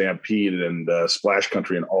Dolly Stampede and Splash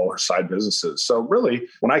Country and all her side businesses. So really,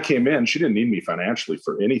 when I came in, she didn't need me financially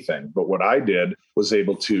for anything. But what I did was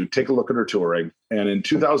able to take a look at her touring. And in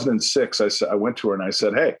 2006, I went to her and I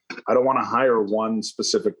said, hey, I don't want to hire one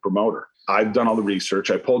specific promoter. I've done all the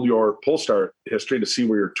research. I pulled your Polestar history to see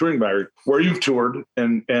where you're touring by, where you've toured,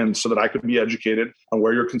 and so that I could be educated on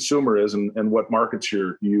where your consumer is and what markets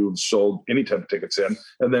you've sold any type of tickets in.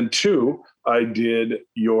 And then 2, I did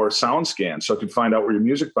your sound scan so I could find out where your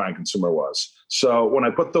music buying consumer was. So when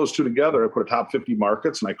I put those 2 together, I put a top 50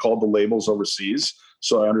 markets and I called the labels overseas.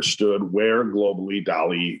 So I understood where globally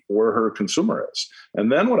Dolly, where her consumer is.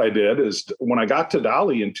 And then what I did is when I got to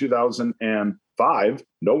Dolly in 2005,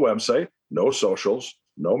 no website, no socials,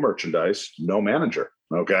 no merchandise, no manager.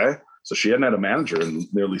 Okay. So she hadn't had a manager in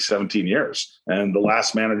nearly 17 years. And the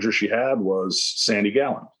last manager she had was Sandy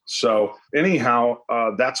Gallen. So anyhow,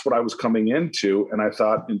 that's what I was coming into. And I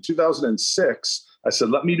thought in 2006, I said,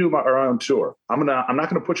 let me do our own tour. I'm not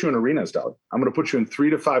going to put you in arenas, Dolly. I'm going to put you in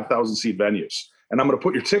 3,000 to 5,000 seat venues. And I'm going to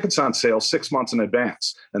put your tickets on sale 6 months in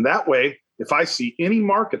advance. And that way, if I see any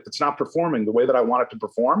market that's not performing the way that I want it to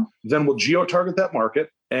perform, then we'll geo-target that market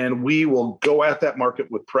and we will go at that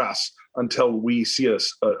market with press until we see a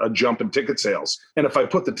jump in ticket sales. And if I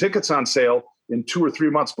put the tickets on sale in 2 or 3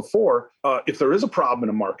 months before, if there is a problem in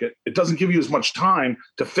a market, it doesn't give you as much time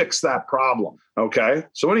to fix that problem. Okay.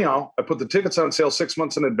 So anyhow, I put the tickets on sale 6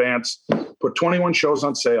 months in advance, put 21 shows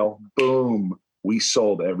on sale. Boom. We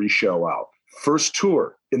sold every show out. First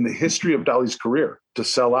tour in the history of Dolly's career to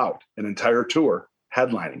sell out an entire tour,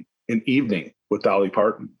 headlining an evening with Dolly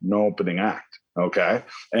Parton, no opening act. Okay.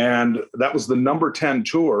 And that was the number 10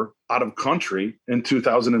 tour out of country in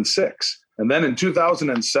 2006. And then in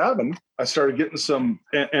 2007, I started getting some,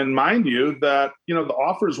 and mind you that, the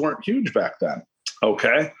offers weren't huge back then.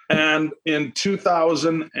 Okay. And in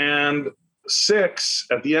 2006,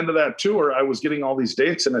 at the end of that tour, I was getting all these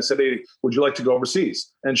dates and I said, hey, would you like to go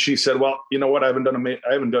overseas? And she said, well, you know what? I haven't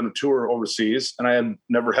done a tour overseas and I had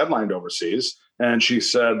never headlined overseas. And she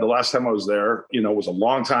said, the last time I was there, was a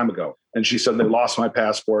long time ago. And she said, they lost my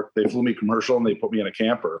passport. They flew me commercial and they put me in a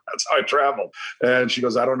camper. That's how I traveled. And she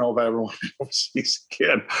goes, I don't know if I ever want to go overseas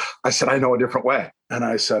again. I said, I know a different way. And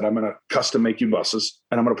I said, I'm going to custom make you buses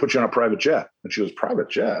and I'm going to put you on a private jet. And she goes, private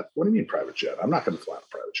jet? What do you mean private jet? I'm not going to fly on a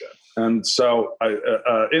private jet. And so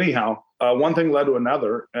one thing led to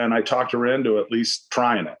another, and I talked her into at least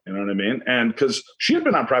trying it. You know what I mean? And because she had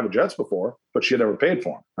been on private jets before, but she had never paid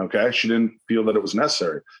for them. Okay. She didn't feel that it was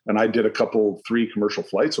necessary. And I did 3 commercial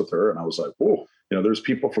flights with her. And I was like, whoa, there's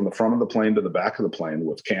people from the front of the plane to the back of the plane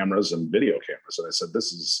with cameras and video cameras. And I said,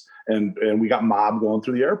 this is, and we got mob going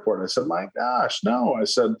through the airport. And I said, my gosh, no. I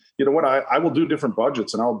said, you know what? I will do different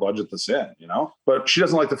budgets and I'll budget this in, but she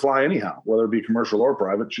doesn't like to fly anyhow, whether it be commercial or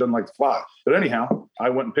private. She doesn't like to fly. But anyhow, I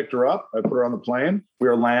went and picked her up. I put her on the plane. We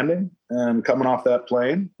were landing and coming off that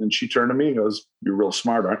plane. And she turned to me and goes, you're real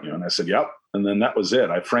smart, aren't you? And I said, yep. And then that was it.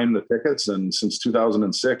 I framed the tickets. And since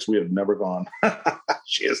 2006, we have never gone.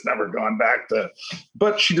 She has never gone back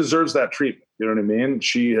but she deserves that treatment. You know what I mean?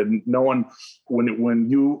 She had no one,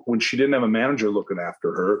 when she didn't have a manager looking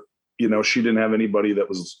after her, she didn't have anybody that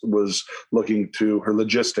was looking to her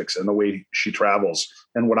logistics and the way she travels.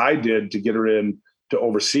 And what I did to get her in to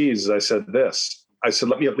overseas is I said,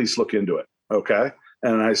 let me at least look into it. Okay.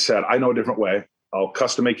 And I said, I know a different way. I'll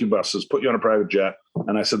custom make you buses, put you on a private jet.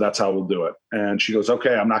 And I said, that's how we'll do it. And she goes,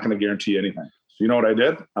 okay, I'm not going to guarantee anything. So you know what I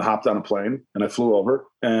did? I hopped on a plane and I flew over.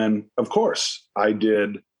 And of course I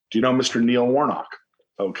did. Do you know Mr. Neil Warnock?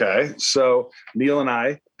 Okay. So Neil and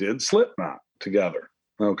I did Slipknot together.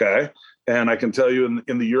 Okay. And I can tell you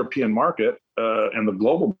in the European market and the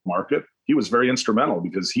global market, he was very instrumental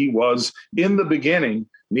because he was, in the beginning,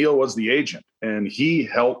 Neil was the agent and he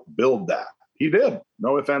helped build that. He did.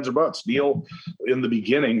 No ifs, ands, or buts. Neil, in the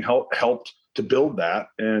beginning, helped to build that.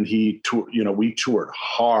 And we toured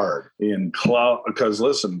hard in club because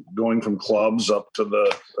listen, going from clubs up to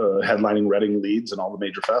the headlining Reading, Leeds and all the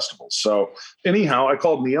major festivals. So anyhow, I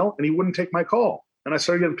called Neil and he wouldn't take my call. And I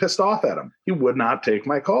started getting pissed off at him. He would not take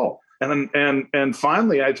my call. And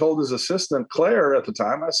finally, I told his assistant, Claire, at the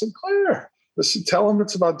time, I said, Claire, tell him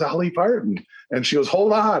it's about Dolly Parton. And she goes,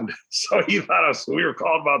 hold on. So he thought we were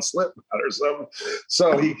calling about Slipknot or something.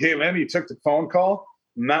 So he came in, he took the phone call,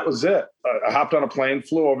 and that was it. I hopped on a plane,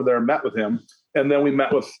 flew over there, met with him. And then we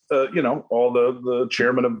met with, all the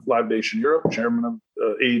chairman of Live Nation Europe, chairman of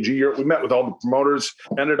AEG Europe. We met with all the promoters,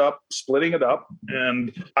 ended up splitting it up.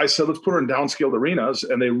 And I said, let's put her in downscaled arenas.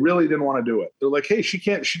 And they really didn't want to do it. They're like, hey, she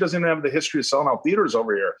doesn't even have the history of selling out theaters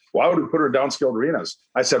over here. Why would we put her in downscaled arenas?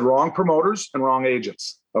 I said, wrong promoters and wrong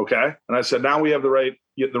agents. Okay. And I said, now we have the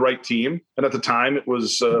right team. And at the time it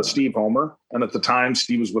was Steve Homer. And at the time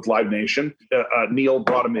Steve was with Live Nation. Neil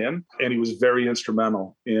brought him in, and he was very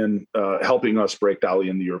instrumental in helping us break Dolly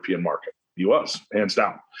in the European market. He was, hands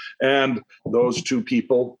down. And those two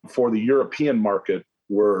people for the European market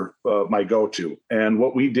were my go-to. And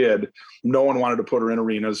what we did, no one wanted to put her in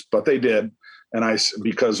arenas, but they did. And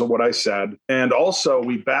because of what I said. And also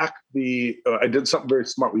we backed I did something very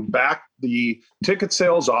smart. We backed the ticket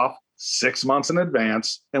sales off 6 months in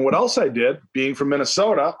advance. And what else I did, being from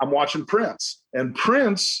Minnesota, I'm watching Prince. And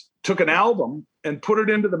Prince took an album and put it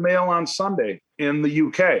into the Mail on Sunday in the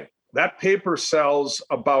UK. That paper sells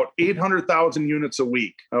about 800,000 units a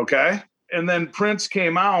week, okay? And then Prince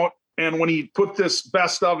came out, and when he put this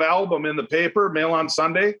best of album in the paper, Mail on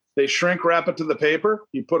Sunday, they shrink wrap it to the paper.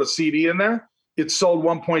 He put a CD in there. It sold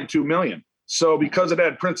 1.2 million. So because it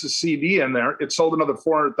had Prince's CD in there, it sold another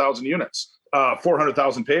 400,000 units,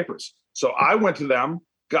 400,000 papers. So I went to them,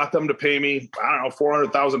 got them to pay me, I don't know,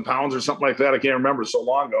 400,000 pounds or something like that. I can't remember, so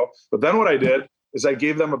long ago. But then what I did is I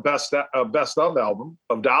gave them a best of album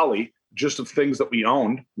of Dolly, just of things that we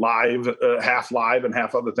owned, live and half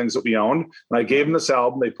other things that we owned. And I gave them this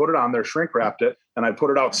album. They put it on there, shrink wrapped it, and I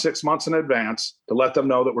put it out 6 months in advance to let them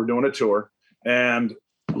know that we're doing a tour. And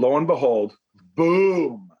lo and behold,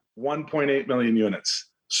 boom, 1.8 million units.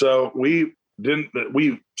 So we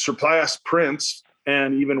surpassed Prince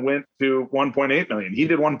and even went to 1.8 million. He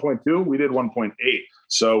did 1.2, we did 1.8.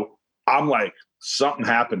 So I'm like, something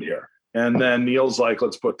happened here. And then Neil's like,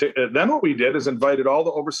 then what we did is invited all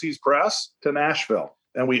the overseas press to Nashville.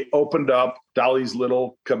 And we opened up Dolly's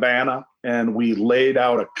little cabana and we laid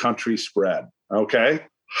out a country spread. Okay.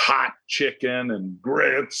 Hot chicken and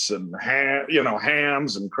grits and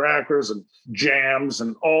hams and crackers and jams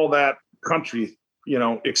and all that country,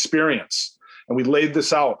 experience. And we laid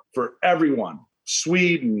this out for everyone.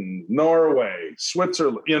 Sweden, Norway,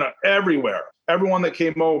 Switzerland, everywhere. Everyone that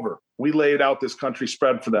came over, we laid out this country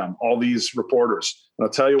spread for them, all these reporters. And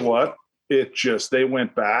I'll tell you what, they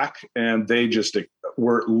went back and they just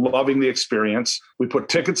were loving the experience. We put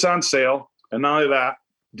tickets on sale. And not only that,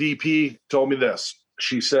 DP told me this.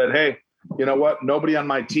 She said, hey, you know what? Nobody on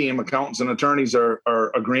my team, accountants and attorneys,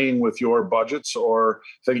 are agreeing with your budgets, or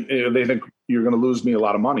they think you're going to lose me a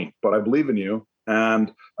lot of money, but I believe in you.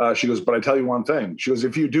 And she goes, but I tell you one thing. She goes,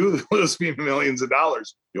 if you do lose me millions of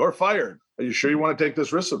dollars, you're fired. Are you sure you want to take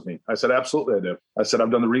this risk with me? I said, absolutely, I do. I said, I've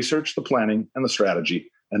done the research, the planning, and the strategy,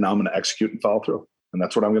 and now I'm going to execute and follow through. And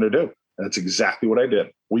that's what I'm going to do. And that's exactly what I did.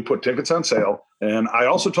 We put tickets on sale. And I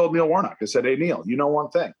also told Neil Warnock, I said, hey, Neil, you know one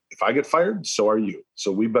thing. If I get fired, so are you.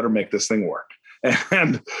 So we better make this thing work.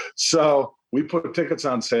 And so we put tickets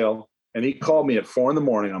on sale. And he called me at 4 a.m.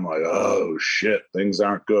 I'm like, oh, shit, things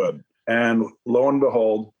aren't good. And lo and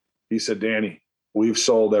behold, he said, Danny, we've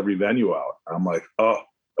sold every venue out. I'm like, oh,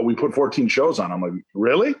 we put 14 shows on. I'm like,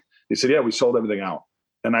 really? He said, yeah, we sold everything out.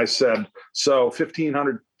 And I said, so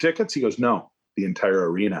 1,500 tickets? He goes, no, the entire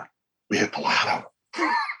arena. We hit the lotto.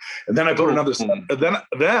 And then I put another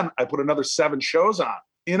another 7 shows on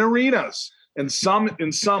in arenas, and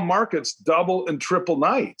in some markets, double and triple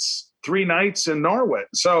nights. 3 nights in Norway.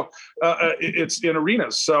 So it's in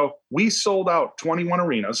arenas. So we sold out 21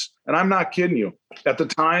 arenas. And I'm not kidding you. At the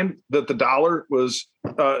time that the dollar was,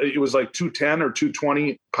 it was like 210 or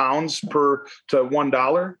 220 pounds to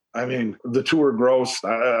 $1. I mean, the tour gross,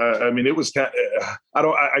 it was,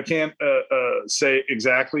 I can't say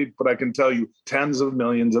exactly, but I can tell you tens of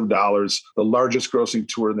millions of dollars, the largest grossing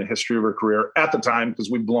tour in the history of her career at the time, because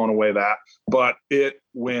we've blown away that, but it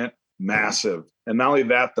went massive. And not only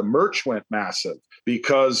that, the merch went massive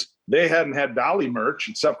because they hadn't had Dolly merch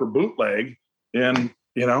except for bootleg in,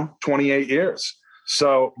 28 years.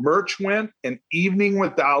 So merch went, and Evening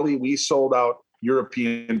with Dolly, we sold out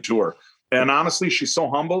European tour. And honestly, she's so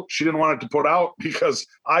humble. She didn't want it to put out because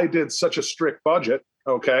I did such a strict budget.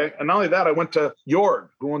 Okay. And not only that, I went to Jorg,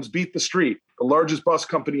 who owns Beat the Street, the largest bus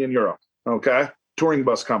company in Europe. Okay. Touring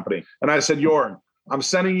bus company. And I said, Jorg, I'm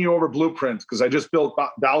sending you over blueprints because I just built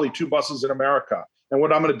Dolly 2 buses in America. And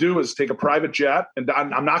what I'm going to do is take a private jet, and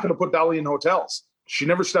I'm not going to put Dolly in hotels. she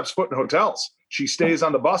never steps foot in hotels. She stays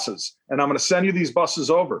on the buses. And I'm going to send you these buses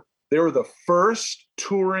over. They were the first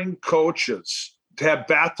touring coaches to have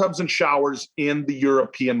bathtubs and showers in the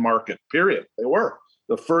European market, period. They were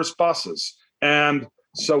the first buses. And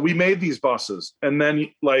so we made these buses. And then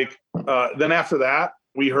then after that,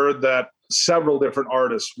 we heard that several different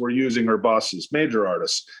artists were using her buses, major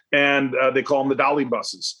artists, and they call them the Dolly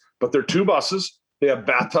buses. But they're 2 buses. They have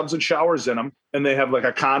bathtubs and showers in them, and they have like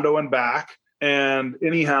a condo in back. And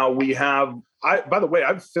anyhow, by the way,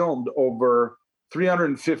 I've filmed over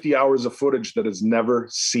 350 hours of footage that has never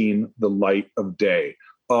seen the light of day,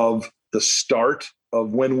 of the start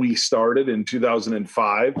of when we started in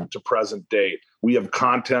 2005 to present date. We have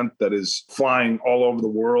content that is flying all over the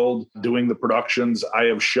world, doing the productions. I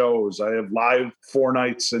have shows. I have live 4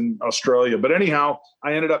 nights in Australia. But anyhow,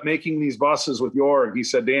 I ended up making these buses with Jorg. He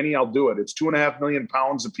said, Danny, I'll do it. It's 2.5 million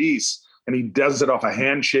pounds a piece. And he does it off a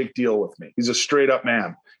handshake deal with me. He's a straight up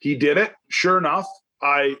man. He did it. Sure enough,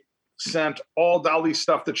 I sent all Dolly's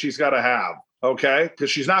stuff that she's got to have. Okay. Because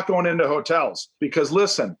she's not going into hotels. Because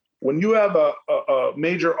listen, when you have a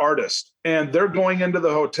major artist and they're going into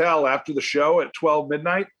the hotel after the show at 12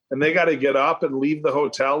 midnight and they got to get up and leave the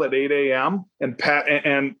hotel at 8 a.m. and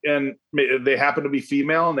they happen to be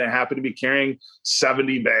female and they happen to be carrying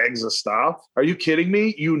 70 bags of stuff. Are you kidding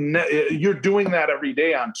me? You're doing that every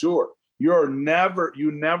day on tour. You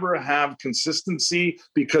never have consistency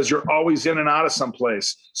because you're always in and out of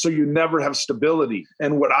someplace. So you never have stability.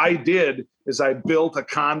 And what I did is I built a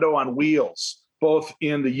condo on wheels, both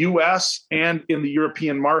in the US and in the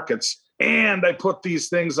European markets. And I put these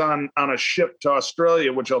things on a ship to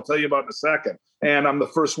Australia, which I'll tell you about in a second. And I'm the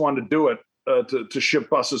first one to do it, to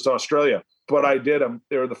ship buses to Australia. But I did them.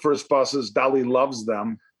 They were the first buses. Dolly loves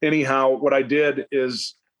them. Anyhow, what I did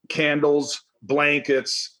is candles,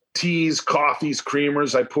 blankets, teas, coffees,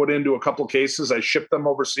 creamers. I put into a couple cases. I ship them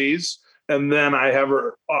overseas. And then I have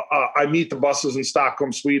her, I meet the buses in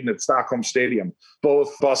Stockholm, Sweden at Stockholm Stadium.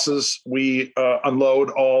 Both buses, we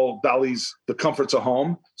unload all Dolly's, the comforts of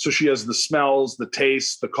home. So she has the smells, the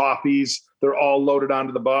tastes, the coffees. They're all loaded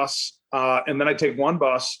onto the bus. And then I take one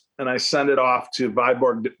bus and I send it off to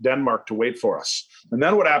Viborg, Denmark to wait for us. And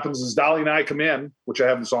then what happens is Dolly and I come in, which I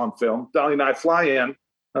have this on film. Dolly and I fly in,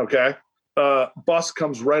 okay? Bus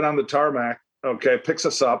comes right on the tarmac, okay, picks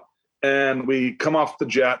us up, and we come off the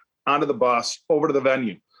jet, onto the bus, over to the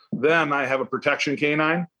venue. Then I have a protection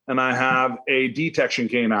canine and I have a detection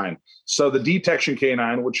canine. So the detection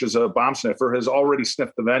canine, which is a bomb sniffer, has already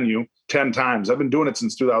sniffed the venue 10 times. I've been doing it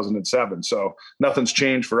since 2007. So nothing's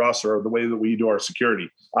changed for us or the way that we do our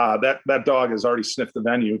security. That dog has already sniffed the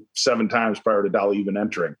venue 7 times prior to Dolly even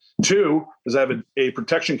entering. 2 is I have a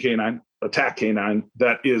protection canine, attack canine,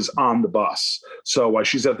 that is on the bus. So while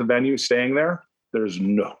she's at the venue staying there, there's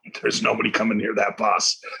nobody coming near that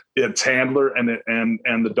bus. It's handler and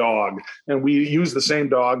the dog. And we use the same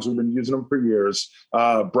dogs. We've been using them for years.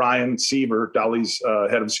 Brian Seaver, Dolly's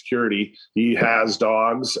head of security, he has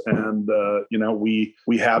dogs, and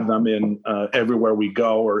we have them in everywhere we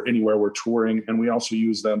go or anywhere we're touring. And we also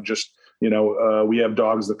use them just, we have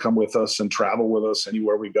dogs that come with us and travel with us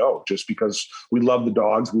anywhere we go, just because we love the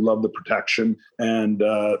dogs, we love the protection, and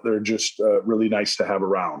they're just really nice to have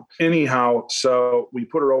around. Anyhow, so we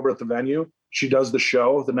put her over at the venue. She does the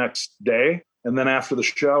show the next day. And then after the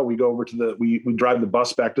show, we go over to we drive the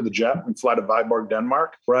bus back to the jet and fly to Viborg,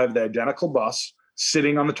 Denmark, where I have the identical bus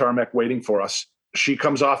sitting on the tarmac waiting for us. She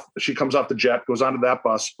comes off the jet, goes onto that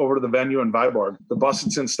bus over to the venue in Viborg. The bus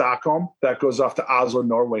that's in Stockholm, that goes off to Oslo,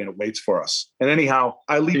 Norway, and it waits for us. And anyhow,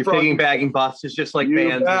 I leapfrog. You're piggybacking buses just like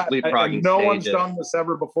bands leapfrogging no stages. One's done this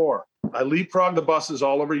ever before. I leapfrog the buses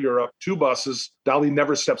all over Europe, 2 buses. Dolly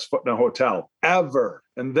never steps foot in a hotel, ever.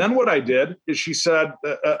 And then what I did is she said,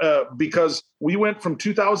 because we went from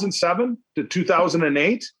 2007 to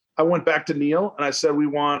 2008, I went back to Neil and I said, we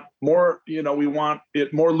want more, we want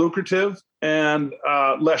it more lucrative and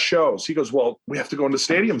less shows. He goes, well, we have to go into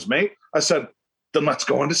stadiums, mate. I said, then let's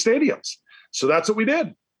go into stadiums. So that's what we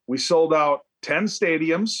did. We sold out 10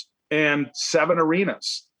 stadiums and 7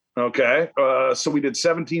 arenas. Okay. So we did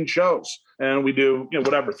 17 shows, and we do,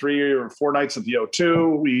 3 or 4 nights at the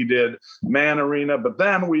O2. We did Man Arena, but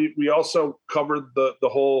then we also covered the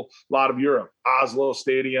whole lot of Europe. Oslo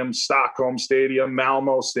Stadium, Stockholm Stadium,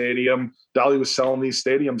 Malmo Stadium. Dolly was selling these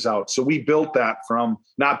stadiums out. So we built that from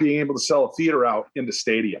not being able to sell a theater out into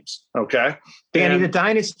stadiums. Okay. Danny, the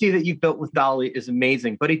dynasty that you built with Dolly is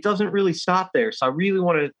amazing, but it doesn't really stop there. So I really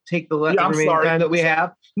want to take the remaining time that we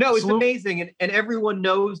have. No, it's amazing. And everyone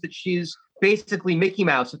knows that she's basically Mickey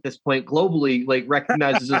Mouse at this point, globally, like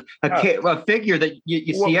recognized as a figure that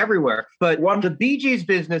you see everywhere. But the Bee Gees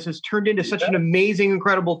business has turned into such an amazing,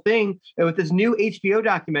 incredible thing, and with this new HBO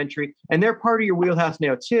documentary, and they're part of your wheelhouse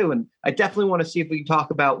now too. And I definitely want to see if we can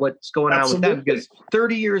talk about what's going on with them, because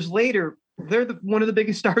 30 years later, they're one of the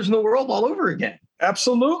biggest stars in the world all over again.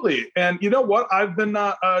 Absolutely. And you know what? I've been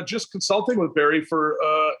just consulting with Barry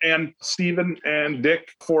and Stephen and Dick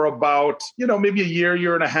for about, maybe a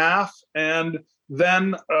year and a half. And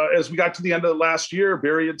then as we got to the end of the last year,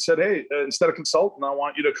 Barry had said, hey, instead of consultant, I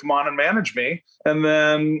want you to come on and manage me. And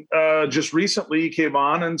then just recently he came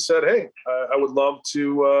on and said, hey, I would love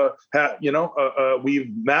to we've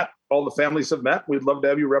met. All the families have met. We'd love to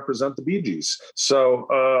have you represent the Bee Gees. So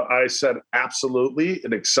I said, absolutely.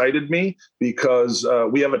 It excited me because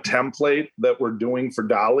we have a template that we're doing for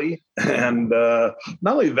Dolly. And not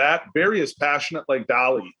only that, Barry is passionate like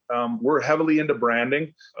Dolly. We're heavily into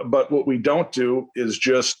branding, but what we don't do is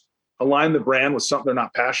just align the brand with something they're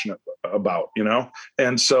not passionate about,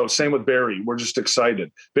 And so same with Barry. We're just excited.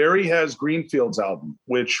 Barry has Greenfield's album,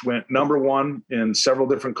 which went #1 in several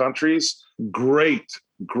different countries. Great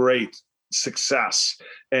success.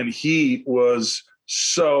 And he was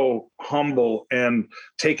so humble and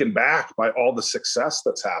taken back by all the success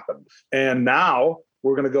that's happened. And now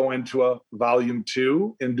we're going to go into a volume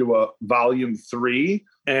 2, into a volume 3.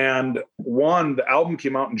 And the album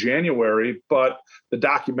came out in January, but the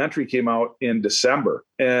documentary came out in December.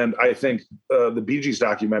 And I think the Bee Gees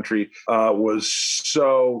documentary was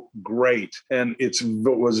so great, and it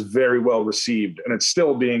was very well received, and it's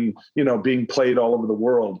still being played all over the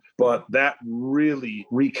world. But that really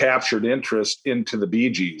recaptured interest into the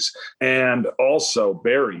Bee Gees, and also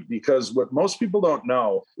Barry, because what most people don't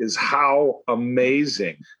know is how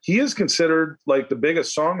amazing he is considered, like the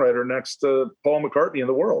biggest songwriter next to Paul McCartney in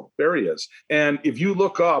the world. Barry is, and if you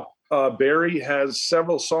look up. Barry has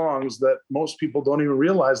several songs that most people don't even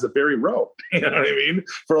realize that Barry wrote, you know what I mean?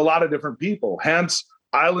 For a lot of different people. Hence,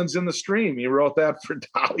 Islands in the Stream. He wrote that for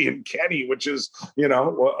Dolly and Kenny, which is,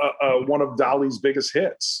 one of Dolly's biggest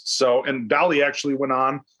hits. So, and Dolly actually went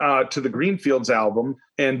on to the Greenfields album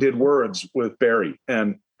and did words with Barry,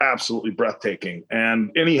 and absolutely breathtaking.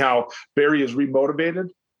 And anyhow, Barry is remotivated.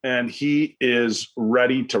 And he is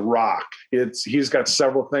ready to rock. He's got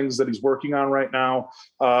several things that he's working on right now.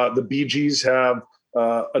 The Bee Gees have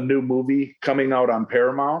a new movie coming out on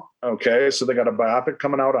Paramount. Okay, so they got a biopic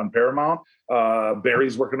coming out on Paramount.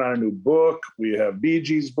 Barry's working on a new book. We have Bee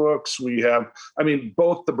Gees books.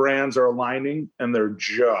 Both the brands are aligning, and they're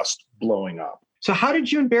just blowing up. So how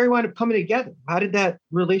did you and Barry wind up coming together? How did that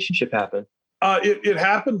relationship happen? It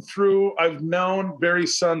happened through, I've known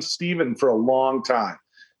Barry's son, Stephen, for a long time.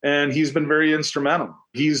 And he's been very instrumental.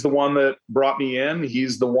 He's the one that brought me in.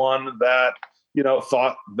 He's the one that,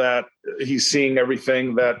 thought that he's seeing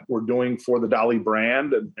everything that we're doing for the Dolly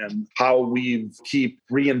brand and how we keep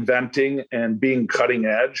reinventing and being cutting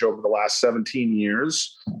edge over the last 17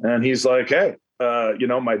 years. And he's like, hey,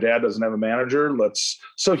 my dad doesn't have a manager.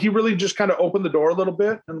 So he really just kind of opened the door a little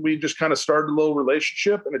bit, and we just kind of started a little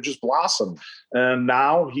relationship, and it just blossomed. And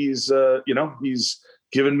now he's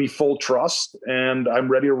given me full trust, and I'm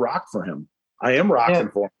ready to rock for him. I am rocking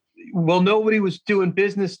for him. Well, nobody was doing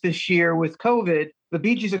business this year with COVID. The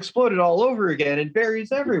Bee Gees exploded all over again, and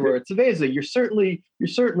Barry's everywhere. It's amazing. You're certainly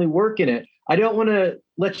working it. I don't want to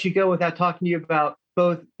let you go without talking to you about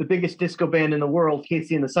both the biggest disco band in the world,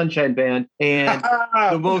 Casey and the Sunshine Band, and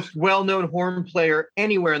the most well-known horn player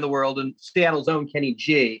anywhere in the world, and Seattle's own Kenny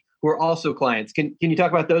G, who are also clients. Can you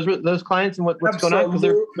talk about those clients and what's going on? Because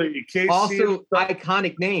they're also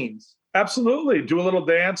iconic names. Absolutely. Do a little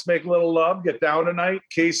dance, make a little love, get down tonight.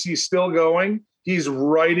 Casey's still going. He's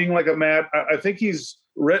writing like a mad. I think he's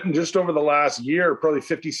written just over the last year, probably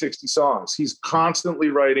 50, 60 songs. He's constantly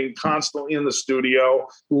writing, constantly in the studio,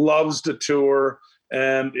 loves to tour,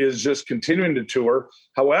 and is just continuing to tour.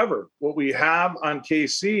 However, what we have on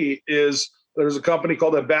KC is there's a company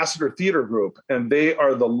called Ambassador Theater Group, and they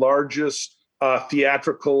are the largest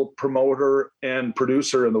theatrical promoter and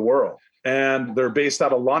producer in the world. And they're based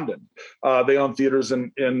out of London. They own theaters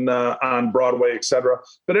on Broadway, et cetera.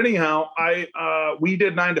 But anyhow, we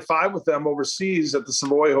did 9 to 5 with them overseas at the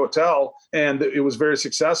Savoy Hotel, and it was very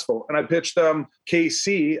successful. And I pitched them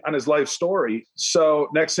KC on his life story. So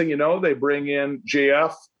next thing you know, they bring in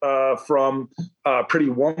JF from Pretty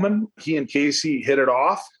Woman. He and Casey hit it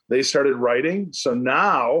off. They started writing. So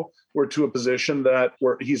now we're to a position that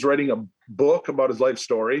he's writing a book about his life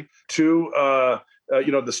story.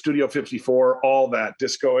 the Studio 54, all that,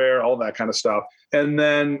 Disco Air, all that kind of stuff. And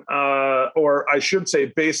then, or I should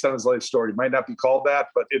say, based on his life story. It might not be called that,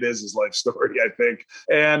 but it is his life story, I think.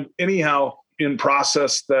 And anyhow, in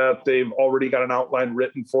process that they've already got an outline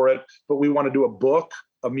written for it, but we want to do a book,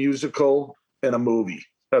 a musical, and a movie.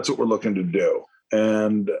 That's what we're looking to do.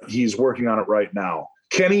 And he's working on it right now.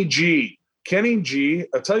 Kenny G,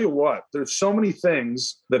 I tell you what, there's so many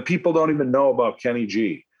things that people don't even know about Kenny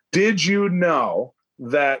G. Did you know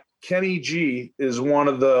that Kenny G is one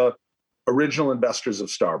of the original investors of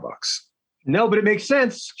Starbucks? No, but it makes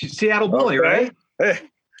sense. Seattle boy, right? Hey,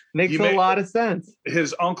 makes a lot of sense.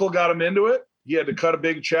 His uncle got him into it. He had to cut a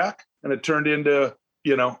big check, and it turned into,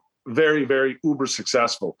 very, very uber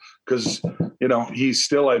successful because, he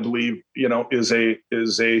still, I believe, is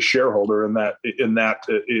a shareholder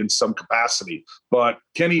in some capacity. But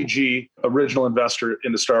Kenny G, original investor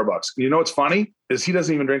into Starbucks. You know what's funny is he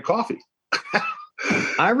doesn't even drink coffee.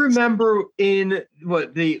 I remember in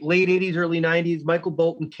the late 80s, early 90s, Michael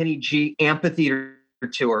Bolton, Kenny G amphitheater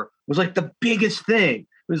tour was like the biggest thing.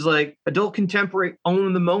 It was like adult contemporary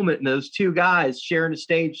own the moment. And those two guys sharing a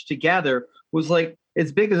stage together was like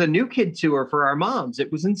as big as a New Kid tour for our moms.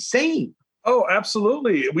 It was insane. Oh,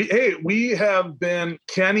 absolutely.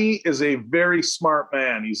 Kenny is a very smart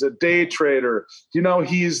man. He's a day trader.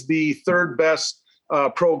 He's the third best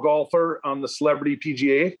pro golfer on the Celebrity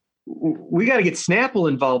PGA. We got to get Snapple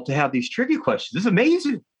involved to have these trivia questions. This is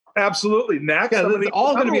amazing. Absolutely. Next, it's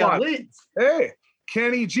all going to be on lids. Hey,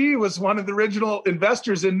 Kenny G was one of the original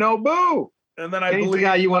investors in Nobu. And then I Kenny's believe the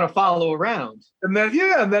guy you want to follow around. And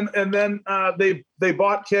then they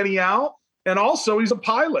bought Kenny out, and also he's a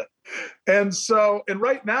pilot. And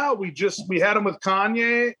right now we had him with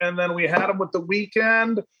Kanye, and then we had him with The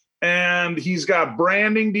Weeknd, and he's got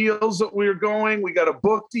branding deals that we got a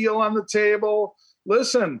book deal on the table.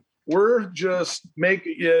 Listen, we're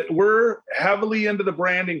heavily into the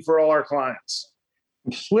branding for all our clients.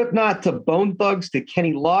 From Slipknot to Bone Thugs to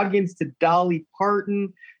Kenny Loggins to Dolly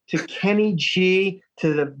Parton to Kenny G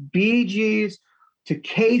to the Bee Gees to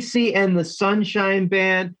Casey and the Sunshine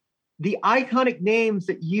Band. The iconic names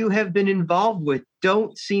that you have been involved with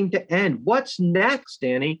don't seem to end. What's next,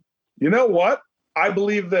 Danny? You know what? I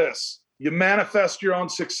believe this. You manifest your own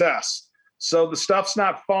success. So the stuff's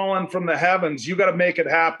not falling from the heavens. You got to make it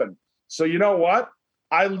happen. So you know what?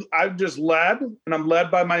 I've just led, and I'm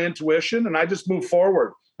led by my intuition, and I just move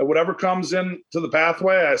forward. And whatever comes into the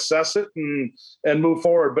pathway, I assess it and move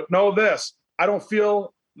forward. But know this, I don't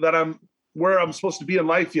feel that I'm where I'm supposed to be in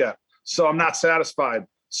life yet. So I'm not satisfied.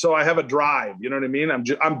 So I have a drive, you know what I mean?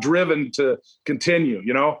 I'm driven to continue,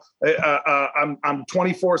 I'm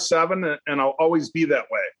 24/7 and I'll always be that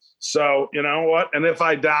way. So you know what? And if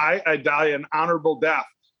I die an honorable death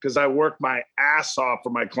because I work my ass off for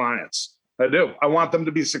my clients. I do. I want them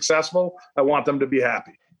to be successful. I want them to be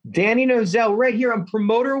happy. Danny Nozell right here on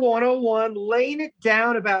Promoter 101, laying it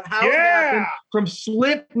down about how it happened from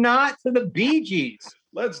Slipknot to the Bee Gees.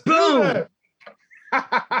 Let's do it.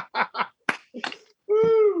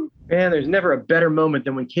 Man, there's never a better moment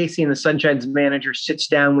than when Casey and the Sunshine's manager sits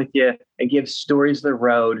down with you and gives stories of the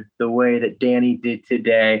road the way that Danny did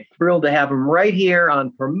today. Thrilled to have him right here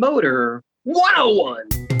on Promoter 101.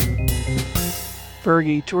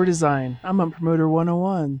 Fergie, Tour Design. I'm on Promoter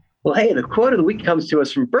 101. Well, hey, the quote of the week comes to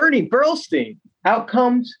us from Bernie Burlstein.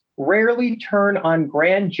 Outcomes rarely turn on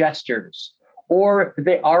grand gestures or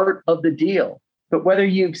the art of the deal, but whether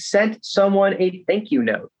you've sent someone a thank you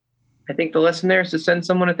note. I think the lesson there is to send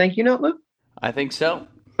someone a thank you note, Luke. I think so.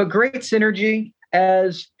 But great synergy,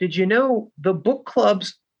 as did you know the book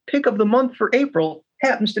club's pick of the month for April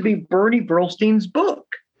happens to be Bernie Burlstein's book.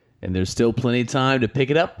 And there's still plenty of time to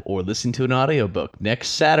pick it up or listen to an audiobook next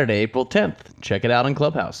Saturday, April 10th. Check it out on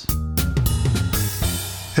Clubhouse.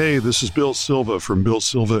 Hey, this is Bill Silva from Bill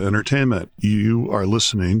Silva Entertainment. You are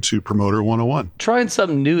listening to Promoter 101. Trying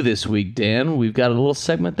something new this week, Dan. We've got a little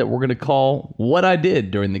segment that we're going to call What I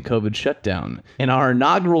Did During the COVID Shutdown. And our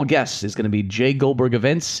inaugural guest is going to be Jay Goldberg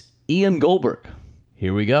Events, Ian Goldberg.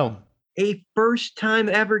 Here we go. A first-time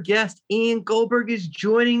ever guest, Ian Goldberg, is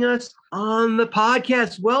joining us on the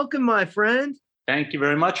podcast. Welcome, my friend. Thank you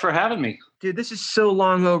very much for having me. Dude, this is so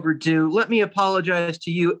long overdue. Let me apologize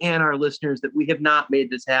to you and our listeners that we have not made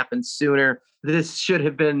this happen sooner. This should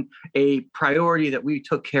have been a priority that we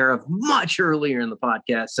took care of much earlier in the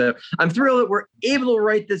podcast. So I'm thrilled that we're able to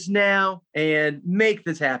write this now and make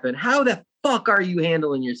this happen. How the fuck are you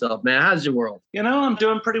handling yourself, man? How's your world? You know, I'm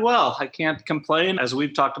doing pretty well. I can't complain. As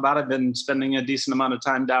we've talked about, I've been spending a decent amount of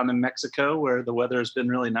time down in Mexico where the weather has been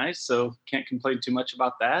really nice. So can't complain too much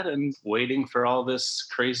about that and waiting for all this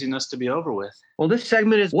craziness to be over with. Well, this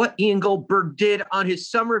segment is what Ian Goldberg did on his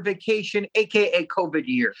summer vacation, aka COVID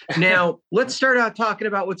year. Now, let's start out talking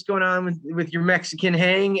about what's going on with your Mexican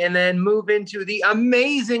hang, and then move into the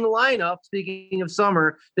amazing lineup, speaking of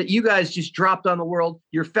summer, that you guys just dropped on the world,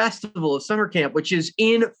 your festival of summer camp, which is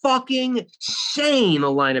in fucking insane, the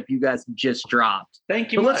lineup you guys just dropped.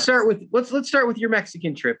 Thank you. So let's start with your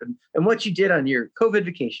Mexican trip and what you did on your COVID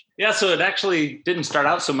vacation. Yeah, so it actually didn't start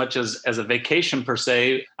out so much as a vacation per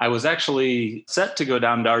se. I was actually set to go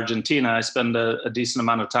down to Argentina. I spend a decent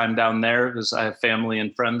amount of time down there because I have family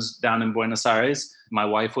and friends down in Buenos Aires. My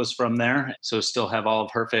wife was from there, so still have all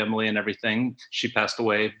of her family and everything. She passed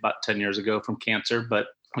away about 10 years ago from cancer, but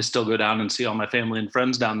I still go down and see all my family and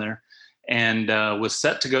friends down there. And was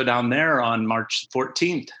set to go down there on March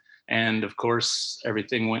 14th. And of course,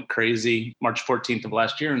 everything went crazy March 14th of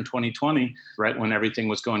last year in 2020, right when everything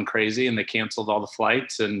was going crazy, and they canceled all the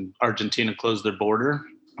flights and Argentina closed their border.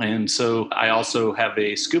 And so I also have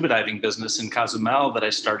a scuba diving business in Cozumel that I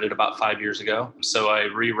started about 5 years ago. So I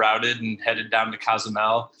rerouted and headed down to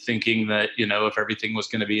Cozumel thinking that, if everything was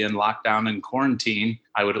going to be in lockdown and quarantine,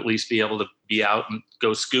 I would at least be able to be out and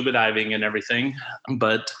go scuba diving and everything.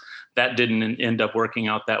 But that didn't end up working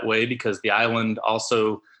out that way because the island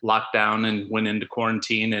also locked down and went into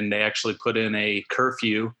quarantine, and they actually put in a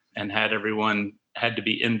curfew and had everyone had to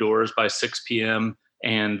be indoors by 6 p.m.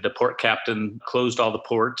 And the port captain closed all the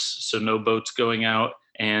ports, so no boats going out,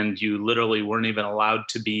 and you literally weren't even allowed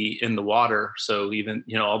to be in the water. So even,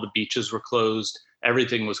 all the beaches were closed,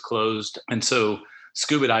 everything was closed. And so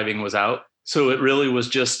scuba diving was out. So it really was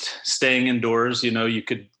just staying indoors. You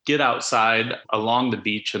could get outside along the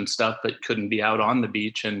beach and stuff, but couldn't be out on the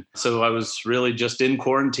beach. And so I was really just in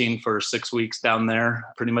quarantine for 6 weeks down there,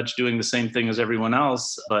 pretty much doing the same thing as everyone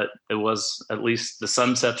else. But it was, at least the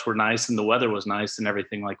sunsets were nice and the weather was nice and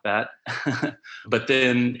everything like that. But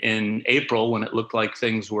then in April, when it looked like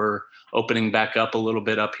things were opening back up a little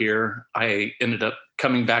bit up here, I ended up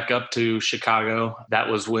coming back up to Chicago. That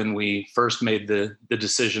was when we first made the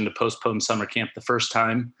decision to postpone summer camp the first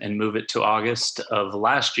time and move it to August of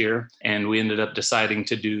last year. And we ended up deciding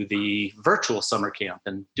to do the virtual summer camp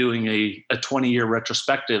and doing a 20-year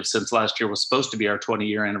retrospective, since last year was supposed to be our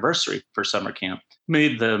 20-year anniversary for summer camp.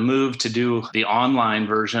 Made the move to do the online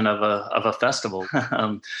version of a festival.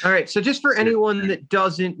 All right. So just for anyone that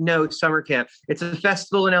doesn't know summer camp, it's a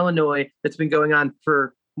festival in Illinois that's been going on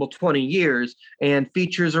for 20 years and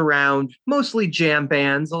features around mostly jam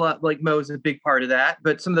bands. A lot, like Mo's a big part of that,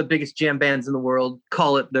 but some of the biggest jam bands in the world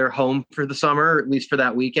call it their home for the summer, or at least for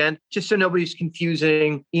that weekend. Just so nobody's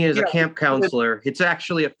confusing Ian as a camp counselor. It's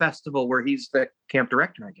actually a festival where he's the camp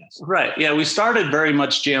director, I guess. Right. Yeah. We started very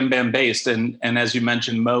much jam band based. And as you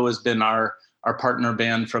mentioned, Mo has been our partner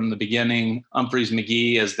band from the beginning. Umphrey's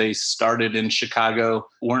McGee, as they started in Chicago,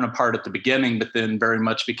 weren't a part at the beginning, but then very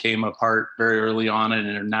much became a part very early on and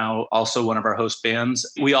are now also one of our host bands.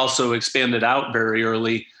 We also expanded out very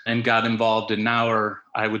early and got involved in now are,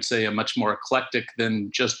 I would say, a much more eclectic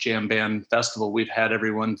than just jam band festival. We've had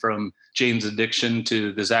everyone from Jane's Addiction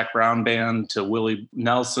to the Zac Brown Band to Willie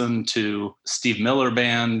Nelson to Steve Miller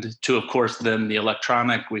Band to, of course, then the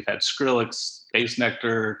electronic. We've had Skrillex, Bass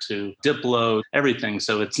Nectar to Diplo, everything.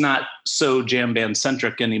 So it's not so jam band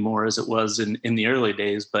centric anymore as it was in the early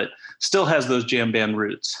days, but still has those jam band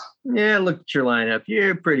roots. Yeah, look at your lineup.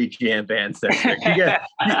 You're pretty jam band centric.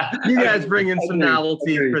 You guys bring in some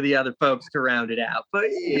novelty for the other folks to round it out. But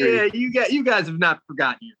yeah, you guys have not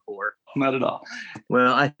forgotten your core. Not at all.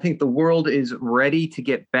 Well, I think the world is ready to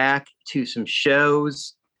get back to some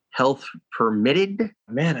shows, health permitted.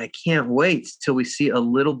 Man, I can't wait till we see a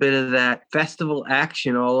little bit of that festival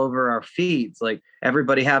action all over our feeds. Like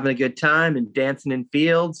everybody having a good time and dancing in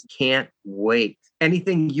fields. Can't wait.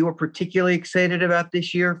 Anything you're particularly excited about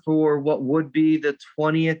this year for what would be the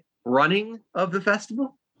 20th running of the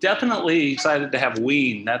festival? Definitely excited to have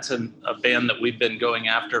Ween. That's a band that we've been going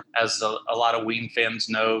after. As a lot of Ween fans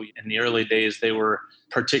know, in the early days, they were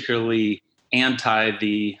particularly anti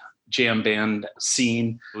the jam band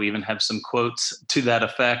scene. We even have some quotes to that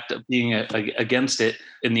effect of being against it.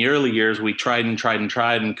 In the early years, we tried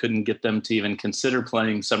and couldn't get them to even consider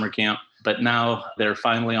playing summer camp. But now they're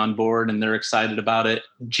finally on board and they're excited about it.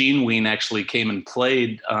 Gene Ween actually came and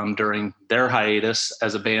played during their hiatus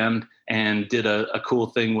as a band and did a cool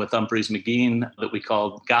thing with Umphrey's McGee that we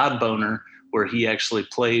called God Boner, where he actually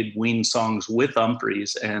played Ween songs with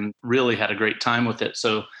Umphrey's and really had a great time with it.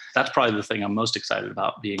 So that's probably the thing I'm most excited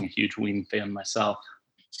about, being a huge Ween fan myself.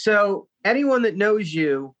 So anyone that knows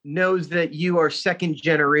you knows that you are second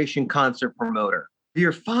generation concert promoter.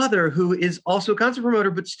 Your father, who is also a concert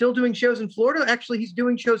promoter, but still doing shows in Florida. Actually, he's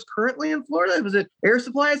doing shows currently in Florida. Was it Air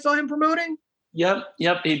Supply I saw him promoting? Yep.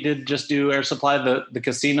 He did just do Air Supply. The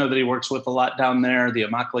casino that he works with a lot down there, the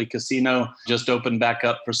Immokalee Casino, just opened back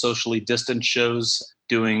up for socially distanced shows,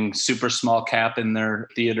 doing super small cap in their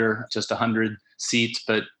theater, just 100 seats,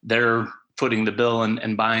 but they're footing the bill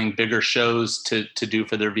and buying bigger shows to do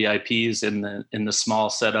for their VIPs in the small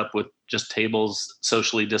setup with just tables,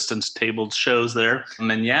 socially distanced tabled shows there. And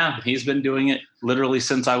then, he's been doing it literally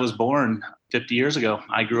since I was born 50 years ago.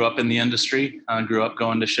 I grew up in the industry. I grew up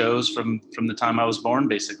going to shows from the time I was born,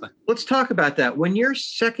 basically. Let's talk about that. When you're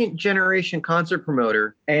second generation concert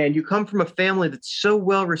promoter and you come from a family that's so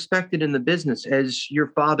well respected in the business as your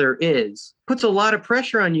father is, puts a lot of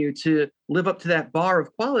pressure on you to live up to that bar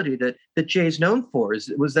of quality that Jay's known for.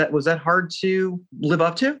 Was that hard to live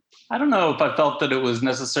up to? I don't know if I felt that it was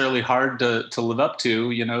necessarily hard to live up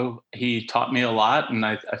to. You know, he taught me a lot, and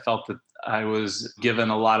I felt that I was given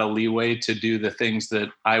a lot of leeway to do the things that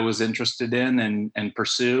I was interested in and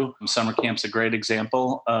pursue. Summer camp's a great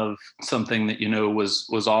example of something that,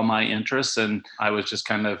 was all my interests. And I was just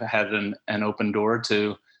kind of had an open door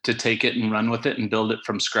to take it and run with it and build it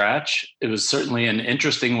from scratch. It was certainly an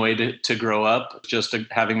interesting way to grow up, just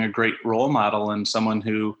having a great role model and someone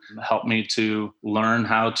who helped me to learn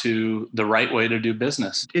the right way to do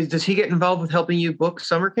business. Does he get involved with helping you book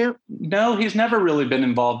summer camp? No, he's never really been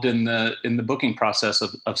involved in the booking process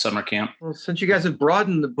of summer camp. Well, since you guys have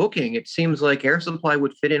broadened the booking, it seems like Air Supply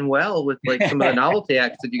would fit in well with like some of the novelty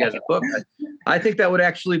acts that you guys have booked. I think that would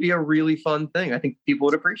actually be a really fun thing. I think people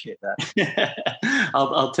would appreciate that.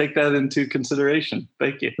 I'll take that into consideration.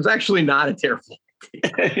 Thank you. It's actually not a terrible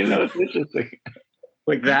idea. It's interesting.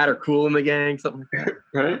 Like that or Kool and the Gang, something like that.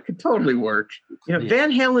 Right? It could totally work. Van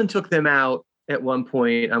Halen took them out at one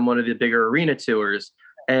point on one of the bigger arena tours.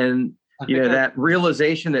 And, that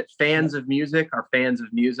realization that fans of music are fans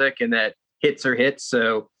of music and that hits are hits.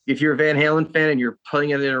 So if you're a Van Halen fan and you're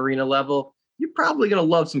playing at an arena level, you're probably going to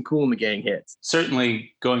love some Kool and the Gang hits.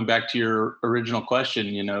 Certainly, going back to your original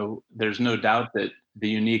question, there's no doubt that the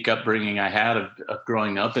unique upbringing I had of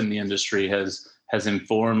growing up in the industry has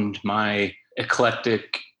informed my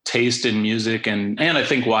eclectic taste in music. And I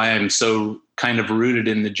think why I'm so kind of rooted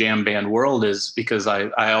in the jam band world is because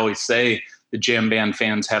I always say the jam band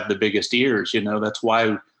fans have the biggest ears. That's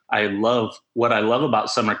why what I love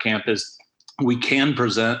about summer camp is we can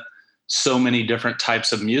present so many different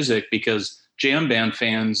types of music because jam band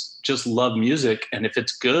fans just love music. And if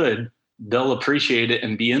it's good, they'll appreciate it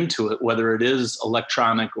and be into it, whether it is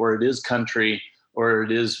electronic or it is country or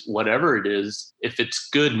it is whatever it is. If it's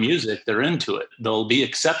good music, they're into it. They'll be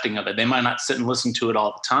accepting of it. They might not sit and listen to it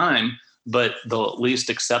all the time, but they'll at least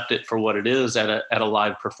accept it for what it is at a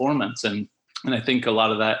live performance. And I think a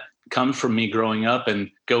lot of that comes from me growing up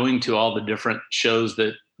and going to all the different shows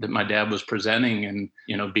that my dad was presenting and,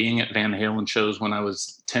 being at Van Halen shows when I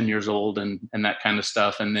was 10 years old and that kind of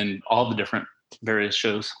stuff. And then all the different various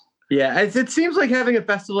shows. Yeah, it seems like having a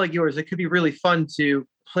festival like yours, it could be really fun to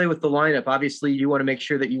play with the lineup. Obviously, you want to make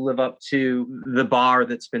sure that you live up to the bar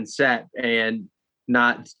that's been set and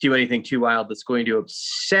not do anything too wild that's going to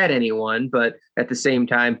upset anyone. But at the same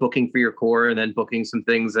time, booking for your core and then booking some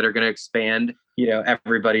things that are going to expand,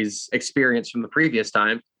 everybody's experience from the previous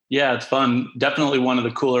time. Yeah, it's fun. Definitely one of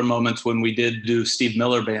the cooler moments when we did do Steve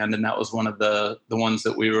Miller Band, and that was one of the ones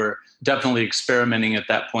that we were definitely experimenting at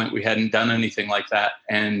that point. We hadn't done anything like that,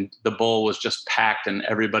 and the bowl was just packed and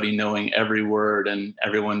everybody knowing every word and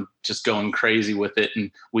everyone just going crazy with it.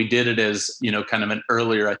 And we did it as, kind of an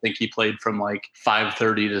earlier, I think he played from like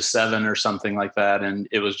 5:30 to 7 or something like that, and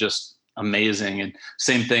it was just amazing. And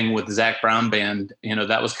same thing with Zac Brown Band.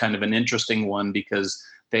 That was kind of an interesting one because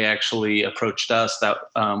they actually approached us. That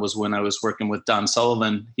was when I was working with Don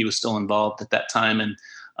Sullivan. He was still involved at that time.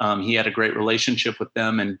 And he had a great relationship with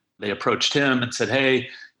them. And they approached him and said, hey,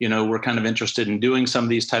 we're kind of interested in doing some of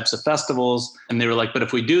these types of festivals. And they were like, but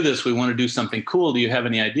if we do this, we want to do something cool. Do you have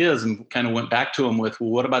any ideas? And kind of went back to him with,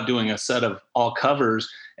 well, what about doing a set of all covers?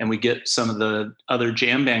 And we get some of the other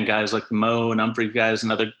jam band guys like the Mo and Humphrey guys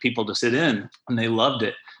and other people to sit in. And they loved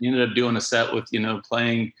it. We ended up doing a set with,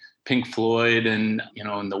 playing Pink Floyd and,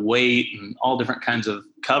 and The Weight and all different kinds of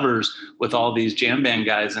covers with all these jam band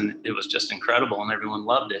guys. And it was just incredible and everyone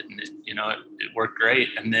loved it. And it worked great.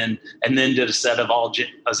 And then did a set of all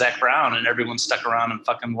Zac Brown and everyone stuck around and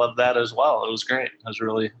fucking loved that as well. It was great. It was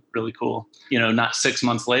really, really cool. Not 6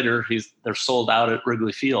 months later, they're sold out at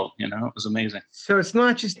Wrigley Field. It was amazing. So it's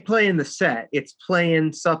not just playing the set, it's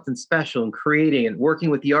playing something special and creating and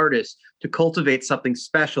working with the artist to cultivate something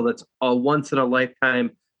special that's a once in a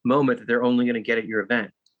lifetime moment that they're only going to get at your event.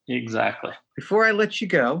 Exactly. Before I let you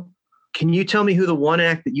go, can you tell me who the one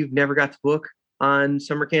act that you've never got to book on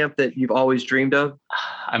summer camp that you've always dreamed of?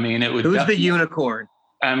 I mean, it would. Who's the unicorn?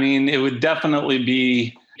 I mean, it would definitely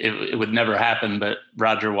be. It would never happen, but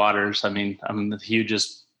Roger Waters. I mean, I'm the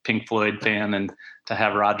hugest Pink Floyd fan, and to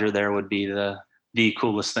have Roger there would be the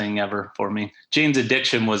coolest thing ever for me. Jane's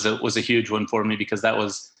Addiction was a huge one for me because that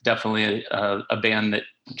was definitely a band that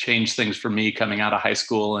changed things for me coming out of high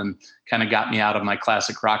school and kind of got me out of my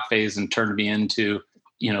classic rock phase and turned me into,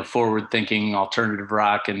 forward thinking alternative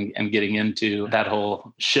rock and getting into that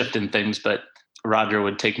whole shift in things. But Roger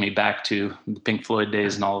would take me back to the Pink Floyd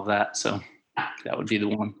days and all of that. So that would be the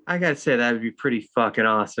one. I got to say, that would be pretty fucking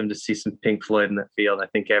awesome to see some Pink Floyd in the field. I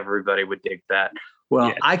think everybody would dig that. Well,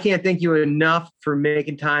 yeah. I can't thank you enough for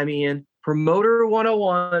making time, Ian. Promoter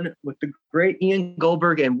 101 with the great Ian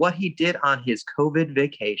Goldberg and what he did on his COVID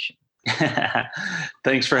vacation.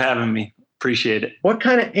 Thanks for having me. Appreciate it. What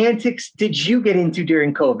kind of antics did you get into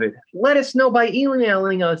during COVID? Let us know by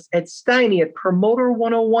emailing us at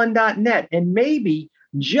steiny@promoter101.net. And maybe,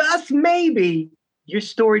 just maybe, your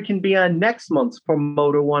story can be on next month's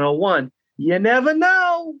Promoter 101. You never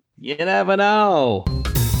know. You never know.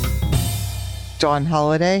 Dawn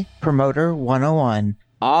Holiday, Promoter 101.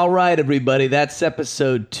 All right, everybody. That's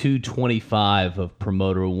episode 225 of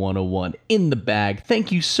Promoter 101 in the bag.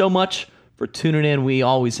 Thank you so much for tuning in. We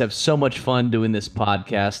always have so much fun doing this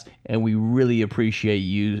podcast, and we really appreciate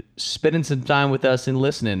you spending some time with us and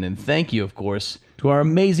listening. And thank you, of course, to our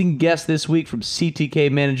amazing guest this week from CTK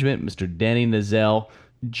Management, Mr. Danny Nazzel,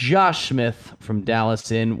 Josh Smith from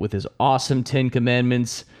Dallas Inn with his awesome 10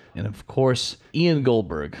 Commandments, and of course, Ian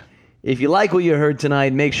Goldberg. If you like what you heard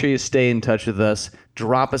tonight, make sure you stay in touch with us.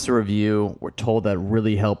 Drop us a review. We're told that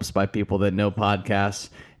really helps by people that know podcasts.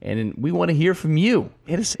 And we want to hear from you.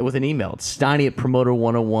 Hit us with an email. It's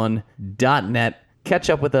steiny@promoter101.net. Catch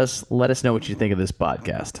up with us. Let us know what you think of this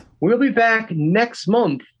podcast. We'll be back next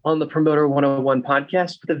month on the Promoter 101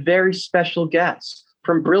 podcast with a very special guest.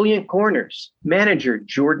 From Brilliant Corners, manager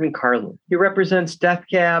Jordan Carlin. He represents Death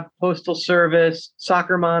Cab, Postal Service,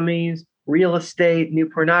 Soccer Mommies, Real Estate, New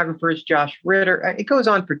Pornographers, Josh Ritter. It goes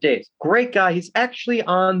on for days. Great guy. He's actually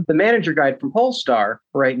on the manager guide from Polestar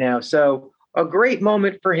right now. So a great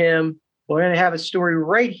moment for him. We're going to have a story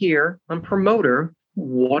right here on Promoter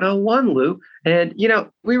 101, Lou. And,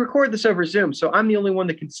 we record this over Zoom, so I'm the only one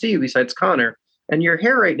that can see you besides Connor. And your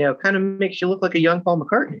hair right now kind of makes you look like a young Paul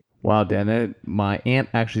McCartney. Wow, Dan, my aunt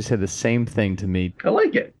actually said the same thing to me. I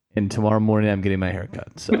like it. And tomorrow morning I'm getting my hair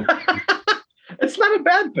cut. So it's not a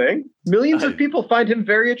bad thing. Millions of people find him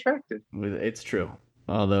very attractive. It's true.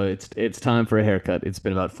 Although it's time for a haircut. It's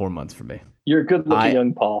been about 4 months for me. You're a good-looking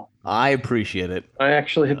young Paul. I appreciate it. I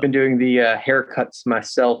actually have been doing the haircuts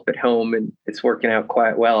myself at home, and it's working out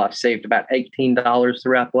quite well. I've saved about $18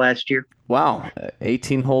 throughout the last year. Wow,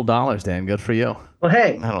 $18 whole, Dan. Good for you. Well,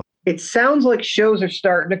 hey, it sounds like shows are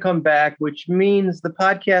starting to come back, which means the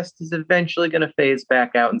podcast is eventually going to phase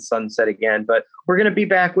back out and sunset again. But we're going to be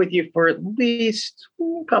back with you for at least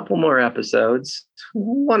a couple more episodes,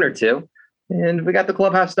 1 or 2. And we got the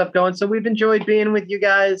Clubhouse stuff going, so we've enjoyed being with you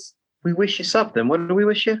guys. We wish you something. What do we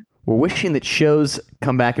wish you? We're wishing that shows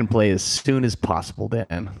come back and play as soon as possible,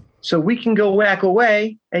 Dan. So we can go whack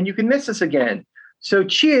away and you can miss us again. So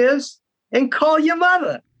cheers and call your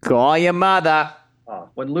mother. Call your mother. Oh,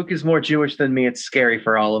 when Luke is more Jewish than me, it's scary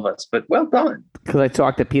for all of us, but well done. Because I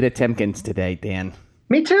talked to Peter Temkins today, Dan.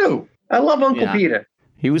 Me too. I love Uncle Peter.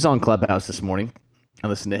 He was on Clubhouse this morning. I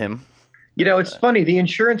listened to him. It's funny. The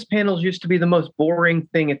insurance panels used to be the most boring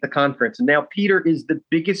thing at the conference. And now Peter is the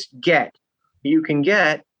biggest get you can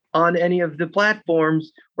get on any of the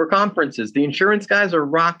platforms or conferences. The insurance guys are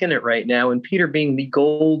rocking it right now. And Peter being the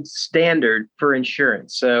gold standard for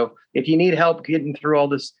insurance. So if you need help getting through all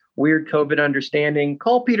this weird COVID understanding,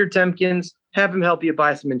 call Peter Temkins, have him help you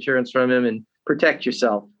buy some insurance from him and protect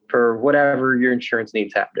yourself for whatever your insurance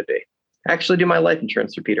needs happen to be. I actually do my life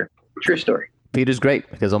insurance through Peter. True story. Peter's great.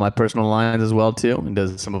 He does all my personal lines as well, too. He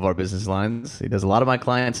does some of our business lines. He does a lot of my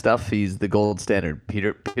client stuff. He's the gold standard.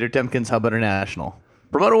 Peter Temkins, Hub International.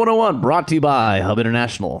 Promoter 101, brought to you by Hub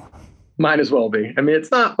International. Might as well be. I mean,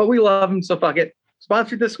 it's not, but we love him, so fuck it.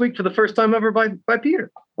 Sponsored this week for the first time ever by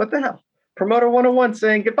Peter. What the hell? Promoter 101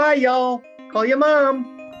 saying goodbye, y'all. Call your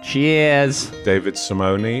mom. Cheers. David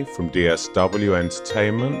Simone from DSW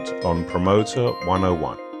Entertainment on Promoter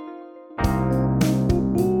 101.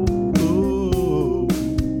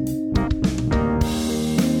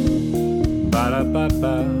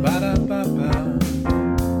 Ba-da-ba-ba, ba-da.